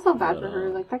 I feel so bad for her.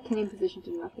 Like, that Kenin position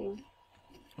did nothing.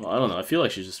 Well, I don't know. I feel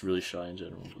like she's just really shy in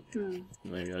general. But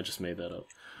maybe I just made that up.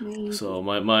 Maybe. So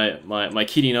my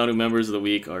Kiri Naru members of the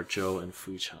week are Joe and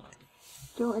Fuuchan.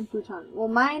 Joe and Fuuchan. Well,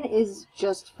 mine is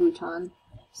just Fuuchan.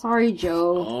 Sorry,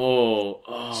 Joe.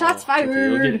 Oh. Shots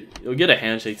fired! You'll get a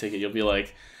handshake ticket. You'll be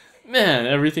like, man,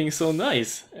 everything's so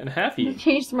nice and happy. You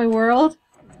changed my world.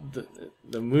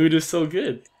 The mood is so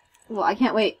good. Well, I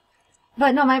can't wait.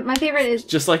 But no, my favorite is...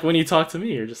 Just like when you talk to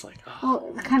me, you're just like, oh.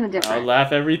 Well, it's kind of different. I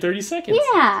laugh every 30 seconds.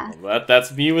 Yeah. Well,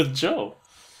 that's me with Joe.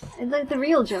 Like the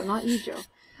real Joe, not you, Joe.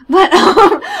 But,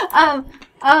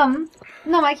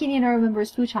 no, my Kiri Naru member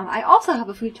is Fuuchan. I also have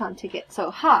a Fuuchan ticket,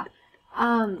 so,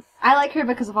 I like her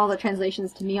because of all the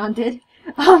translations to Mion did.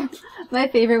 My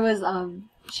favorite was,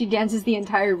 she dances the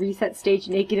entire reset stage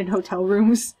naked in hotel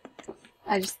rooms.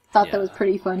 I just thought that was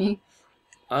pretty funny.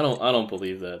 I don't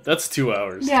believe that. That's 2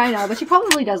 hours. Yeah, I know, but she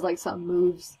probably does, like, some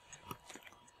moves.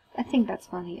 I think that's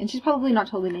funny. And she's probably not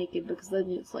totally naked, because then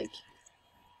it's like...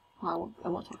 Well, I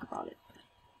won't talk about it.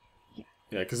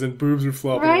 Yeah, because then boobs are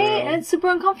flopping right? around. And it's super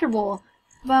uncomfortable.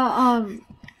 But,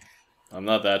 I'm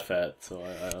not that fat, so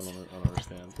I don't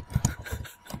understand.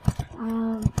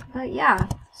 But yeah.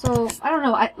 So, I don't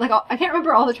know. I can't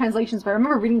remember all the translations, but I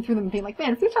remember reading through them and being like,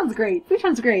 man, Fuuchan's great.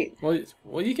 Fuuchan's great.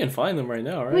 Well, you can find them right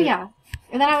now, right? Well, yeah.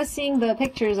 And then I was seeing the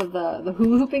pictures of the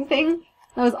hula hooping thing.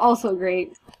 That was also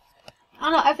great. I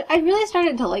don't know. I've really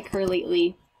started to like her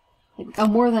lately. Like,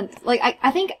 more than... Like,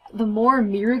 I think the more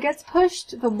Miru gets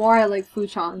pushed, the more I like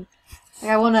Fuuchan.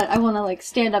 Like, I wanna, like,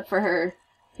 stand up for her.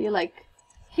 Be like,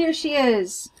 here she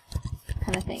is!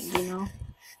 Kind of thing, you know?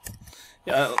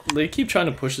 Yeah, they keep trying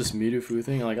to push this Mirufu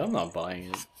thing. Like, I'm not buying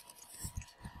it.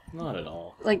 Not at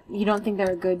all. Like, you don't think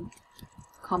they're a good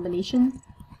combination?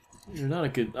 They're not a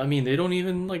good... I mean, they don't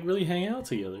even, like, really hang out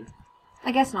together.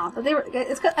 I guess not, but they were...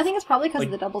 I think it's probably because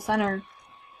of the double center.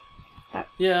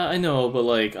 Yeah, I know, but,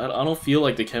 like, I don't feel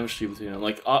like the chemistry between them.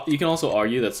 Like, you can also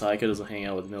argue that Saika doesn't hang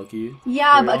out with Milky.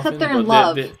 Yeah, but except they're in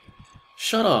love.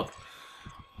 Shut up!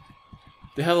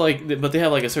 They have, like... But they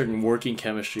have, like, a certain working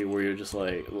chemistry where you're just,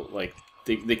 like...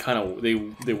 They kind of...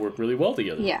 They work really well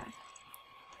together. Yeah.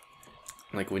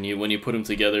 Like, when you put them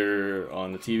together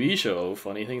on the TV show,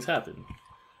 funny things happen.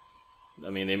 I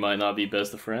mean, they might not be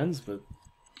best of friends, but...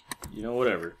 You know,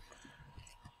 whatever.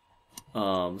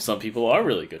 Some people are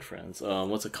really good friends.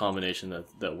 What's a combination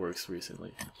that works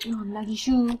recently?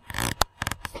 Nagishu.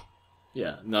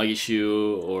 Yeah,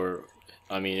 Nagishu, or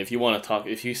I mean, if you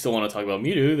still want to talk about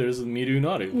Miru, there's Miru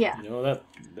Naru. Yeah, you know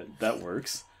that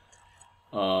works.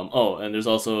 Oh, and there's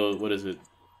also what is it?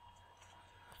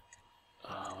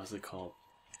 What's it called?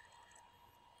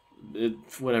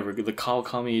 Whatever, the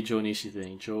Kurokami Jonishi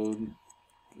thing.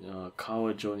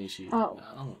 Kawa Jonishi.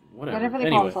 Oh. Whatever they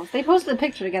call themselves. They posted a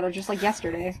picture together just like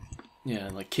yesterday. Yeah,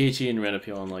 and like Keiichi and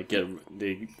Renapion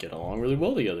they get along really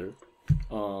well together.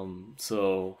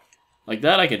 So like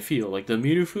that I can feel. Like the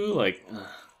Mirufu, like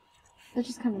they're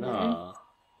just kind of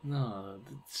no,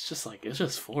 it's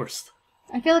just forced.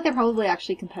 I feel like they're probably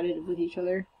actually competitive with each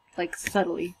other. like,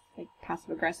 subtly, like,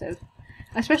 passive-aggressive.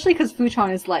 Especially because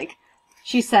Fuuchan is like,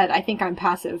 she said, I think I'm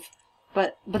passive.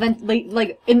 But then,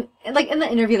 like, in the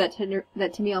interview that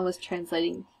Timion was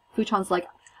translating, Fuuchan's like,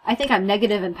 I think I'm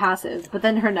negative and passive. But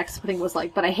then her next thing was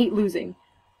like, but I hate losing.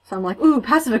 So I'm like, ooh,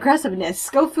 passive-aggressiveness,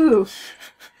 go Fu!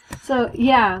 So,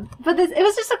 yeah. But it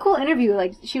was just a cool interview.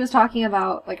 Like, she was talking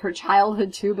about, like, her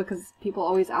childhood, too, because people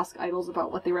always ask idols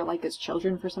about what they were like as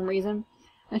children for some reason.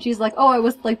 And she's like, oh, I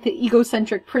was, like, the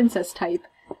egocentric princess type.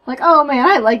 Like, oh, man,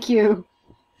 I like you.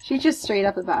 She's just straight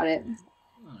up about it.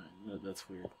 That's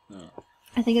weird. No.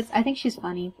 I think she's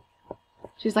funny.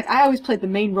 She's like, I always played the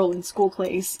main role in school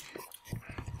plays.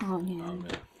 Oh, man. Oh,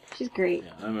 man. She's great.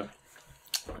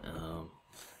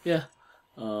 Yeah,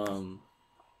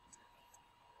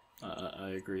 I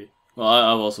agree. Well,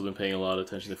 I've also been paying a lot of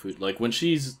attention to food. Like, when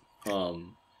she's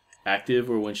active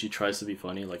or when she tries to be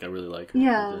funny, like, I really like her.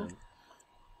 Yeah. Then,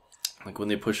 like, when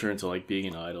they push her into, like, being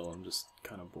an idol, I'm just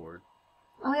kind of bored.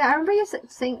 Oh, yeah, I remember you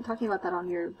talking about that on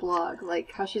your blog,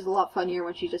 like, how she's a lot funnier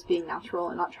when she's just being natural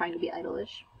and not trying to be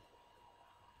idolish.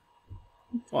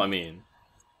 Well, I mean,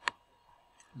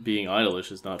 being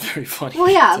idolish is not very funny.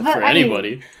 Well, yeah, but for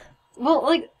anybody. Mean, well,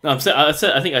 like... No, I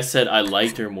think I said I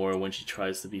liked her more when she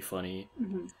tries to be funny.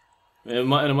 Mm-hmm. It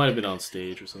might have been on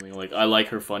stage or something. Like, I like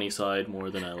her funny side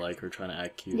more than I like her trying to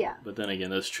act cute. Yeah. But then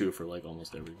again, that's true for, like,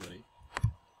 almost everybody.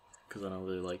 Because I don't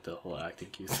really like the whole acting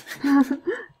cute thing.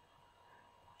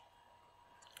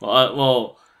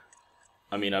 Well,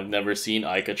 I mean, I've never seen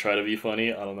Aika try to be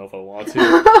funny. I don't know if I want to.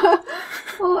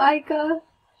 Oh, Aika.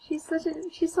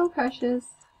 She's so precious.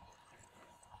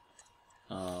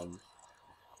 I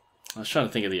was trying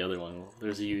to think of the other one.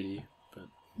 There's Yuri, but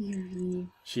Yuri.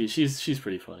 She's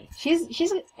pretty funny.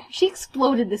 She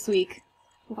exploded this week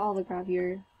with all the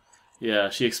gravure. Yeah,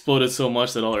 she exploded so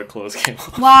much that all her clothes came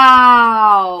off.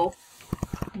 Wow.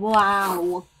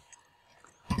 Wow.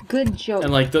 Good joke.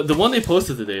 And like the one they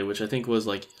posted today, which I think was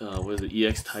like was it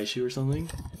EX Taishu or something?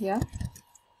 Yeah.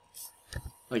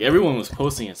 Like everyone was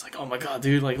posting it. It's like, oh my god,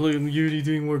 dude! Like look at Yuri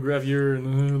doing more gravure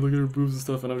and look at her boobs and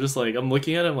stuff. And I'm just like, I'm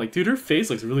looking at it. I'm like, dude, her face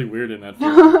looks really weird in that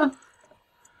photo.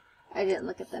 I didn't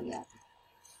look at them yet.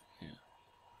 Yeah.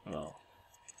 Well,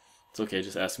 it's okay.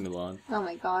 Just ask Milan. Oh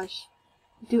my gosh.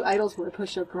 Do idols wear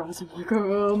push-up bras?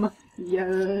 I'm like,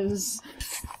 yes.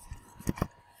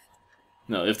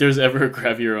 No, if there's ever a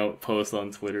gravure post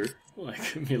on Twitter,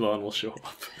 like Milan will show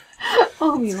up.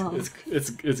 Oh, Milan.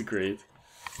 It's great.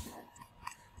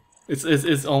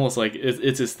 It's almost like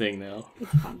it's his thing now.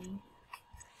 It's funny.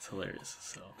 It's hilarious.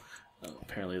 So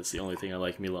apparently, it's the only thing I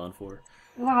like Milan for.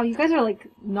 Wow, you guys are like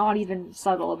not even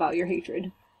subtle about your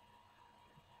hatred.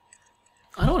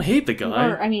 I don't hate the guy.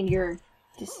 Or I mean, you're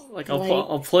just like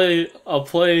I'll play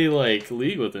like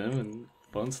League with him, and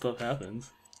fun stuff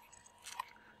happens.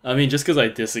 I mean, just because I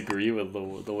disagree with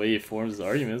the way he forms his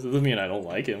arguments doesn't mean I don't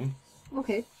like him.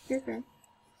 Okay, fair.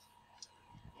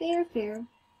 Fair.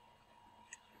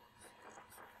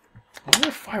 Why are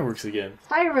there fireworks again?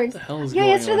 Fireworks. What the hell is going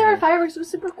yesterday on there were here? fireworks. It was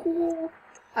super cool.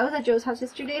 I was at Joe's house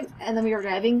yesterday, and then we were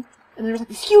driving, and there was like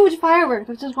this huge firework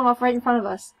that just went off right in front of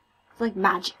us. It's like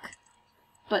magic.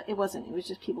 But it wasn't. It was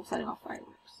just people setting off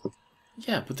fireworks.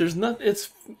 Yeah, but there's not. It's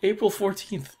April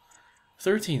 14th.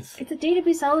 13th. It's a day to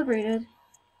be celebrated.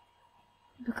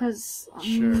 Because...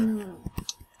 Sure.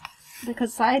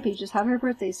 Because Saepii just had her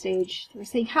birthday stage. They were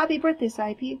saying, happy birthday,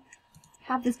 Saepii.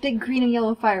 Have this big green and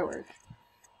yellow firework.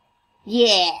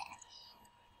 Yeah!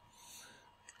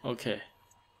 Okay.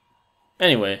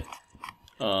 Anyway.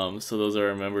 So those are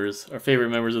our members. Our favorite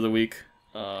members of the week.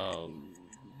 I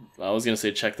was gonna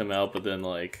say check them out, but then,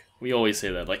 like, we always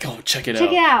say that. Like, oh, check it out.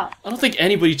 Check it out! I don't think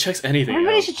anybody checks anything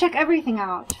Everybody out. should check everything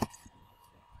out.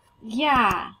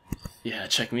 Yeah. Yeah,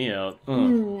 check me out.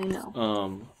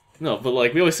 No. No, but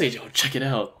like we always say, yo, check it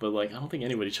out. But like I don't think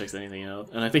anybody checks anything out,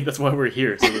 and I think that's why we're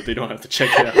here, so that they don't have to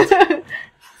check it out.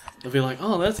 They'll be like,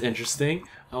 oh, that's interesting.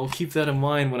 I'll keep that in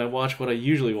mind when I watch what I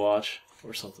usually watch,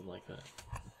 or something like that.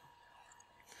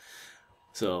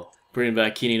 So bringing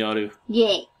back Kini Naru.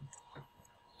 Yeah.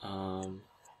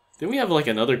 Then we have like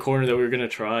another corner that we were gonna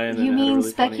try, and then You it had a mean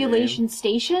really funny Speculation name.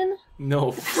 Station? No,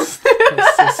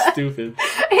 that's so stupid.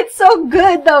 It's so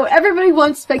good, though. Everybody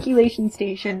wants Speculation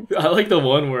Station. I like the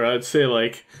one where I'd say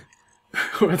like,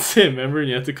 where I'd say a member and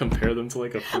you have to compare them to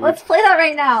like a food. Let's play that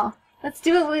right now. Let's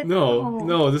do it with...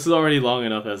 No, this is already long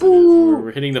enough as it is.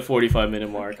 We're hitting the 45-minute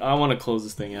mark. I want to close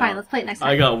this thing out. Fine, let's play it next time.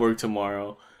 I got work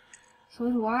tomorrow. So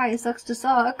do I. It sucks to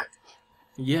suck.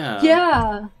 Yeah.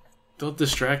 Yeah. Don't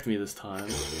distract me this time.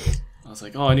 I was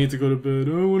like, oh, I need to go to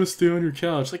bed. Oh, I want to stay on your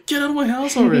couch. Like, get out of my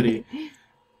house already.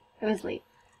 It was late.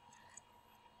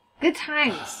 Good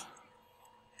times.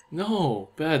 No,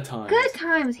 bad times. Good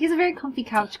times. He has a very comfy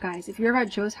couch, guys. If you're ever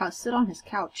at Joe's house, sit on his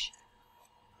couch.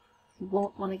 You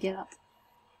won't want to get up.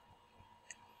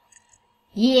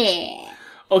 Yeah.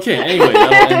 Okay, anyway,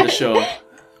 that'll end the show.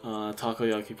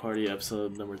 Takoyaki Party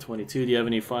episode number 22. Do you have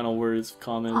any final words,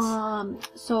 comments?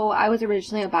 So I was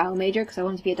originally a bio major because I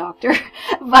wanted to be a doctor,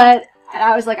 but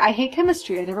I was like, I hate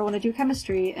chemistry. I never want to do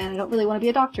chemistry, and I don't really want to be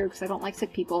a doctor because I don't like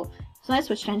sick people. So I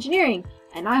switched to engineering,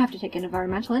 and now I have to take an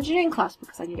environmental engineering class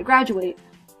because I need to graduate,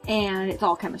 and it's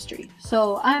all chemistry.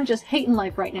 So I'm just hating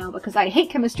life right now because I hate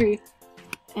chemistry,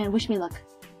 and wish me luck.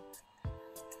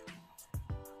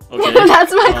 Okay.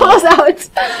 That's my closeout.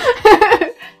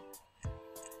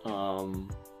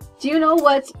 Do you know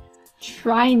what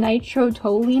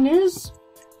trinitrotoluene is?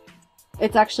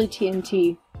 It's actually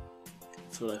TNT.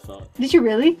 That's what I thought. Did you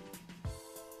really?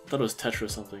 I thought it was Tetra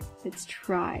something. It's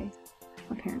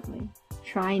apparently.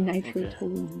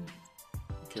 Trinitrotoluene.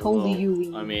 Okay,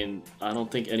 Toluene. well, I mean, I don't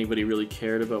think anybody really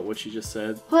cared about what you just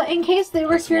said. But in case they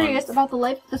were curious about the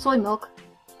life of the soy milk.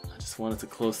 I just wanted to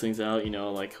close things out, you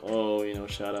know, like,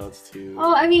 shout-outs to...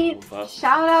 Oh, I mean,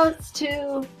 shout-outs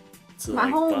to my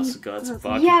like, home.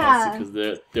 Yeah.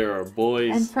 Because there are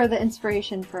boys. And for the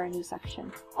inspiration for a new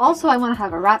section. Also, I want to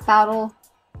have a rap battle.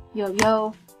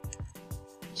 Yo.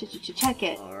 Check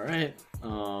it. Alright.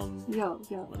 Yo.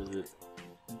 What is it?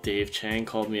 Dave Chang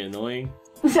called me annoying.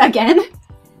 Again?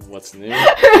 What's new?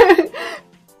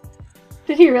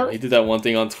 Did he really? He did that one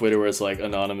thing on Twitter where it's like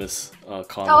anonymous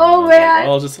comment. Oh man!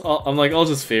 I'll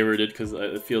just favorite it because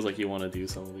it feels like you want to do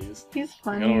some of these. He's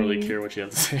funny. Like, I don't really care what you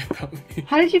have to say about me.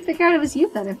 How did you figure out it was you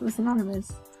then if it was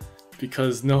anonymous?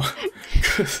 Because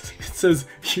because it says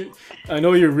I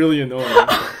know you're really annoying.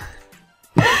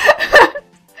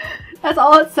 That's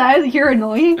all it says. You're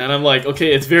annoying. And I'm like,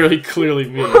 okay, it's very clearly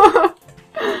me.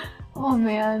 Oh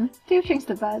man, Dave Chang's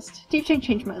the best. Dave Chang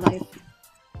changed my life.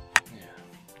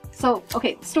 So,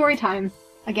 okay, story time.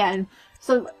 Again.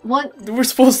 So, one... We're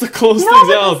supposed to close things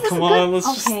out. Come on, let's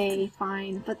just... Okay,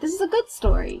 fine. But this is a good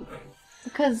story.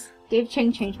 Because Dave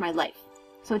Chang changed my life.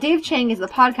 So, Dave Chang is the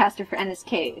podcaster for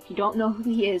NSK. If you don't know who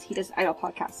he is, he does Idol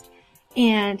Podcast.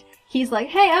 And he's like,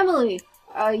 hey, Emily,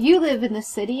 you live in this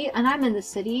city, and I'm in this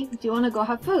city. Do you want to go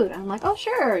have food? And I'm like, oh,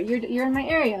 sure. You're in my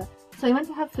area. So, we went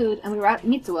to have food, and we were at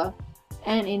Mitsuwa.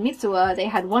 And in Mitsuwa, they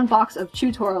had one box of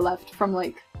Chutoro left from,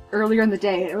 like, earlier in the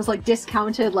day, and it was like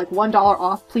discounted, like $1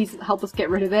 off, please help us get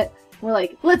rid of it. We're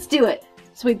like, let's do it.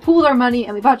 So we pooled our money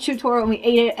and we bought Chutoro and we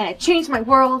ate it, and it changed my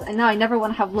world, and now I never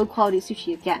want to have low quality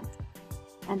sushi again.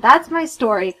 And that's my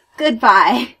story.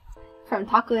 Goodbye from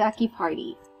Takoyaki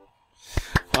Party.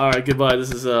 Alright, goodbye.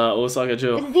 This is Osaka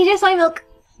Joe. This is DJ Soymilk.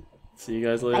 See you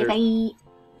guys later. Bye bye.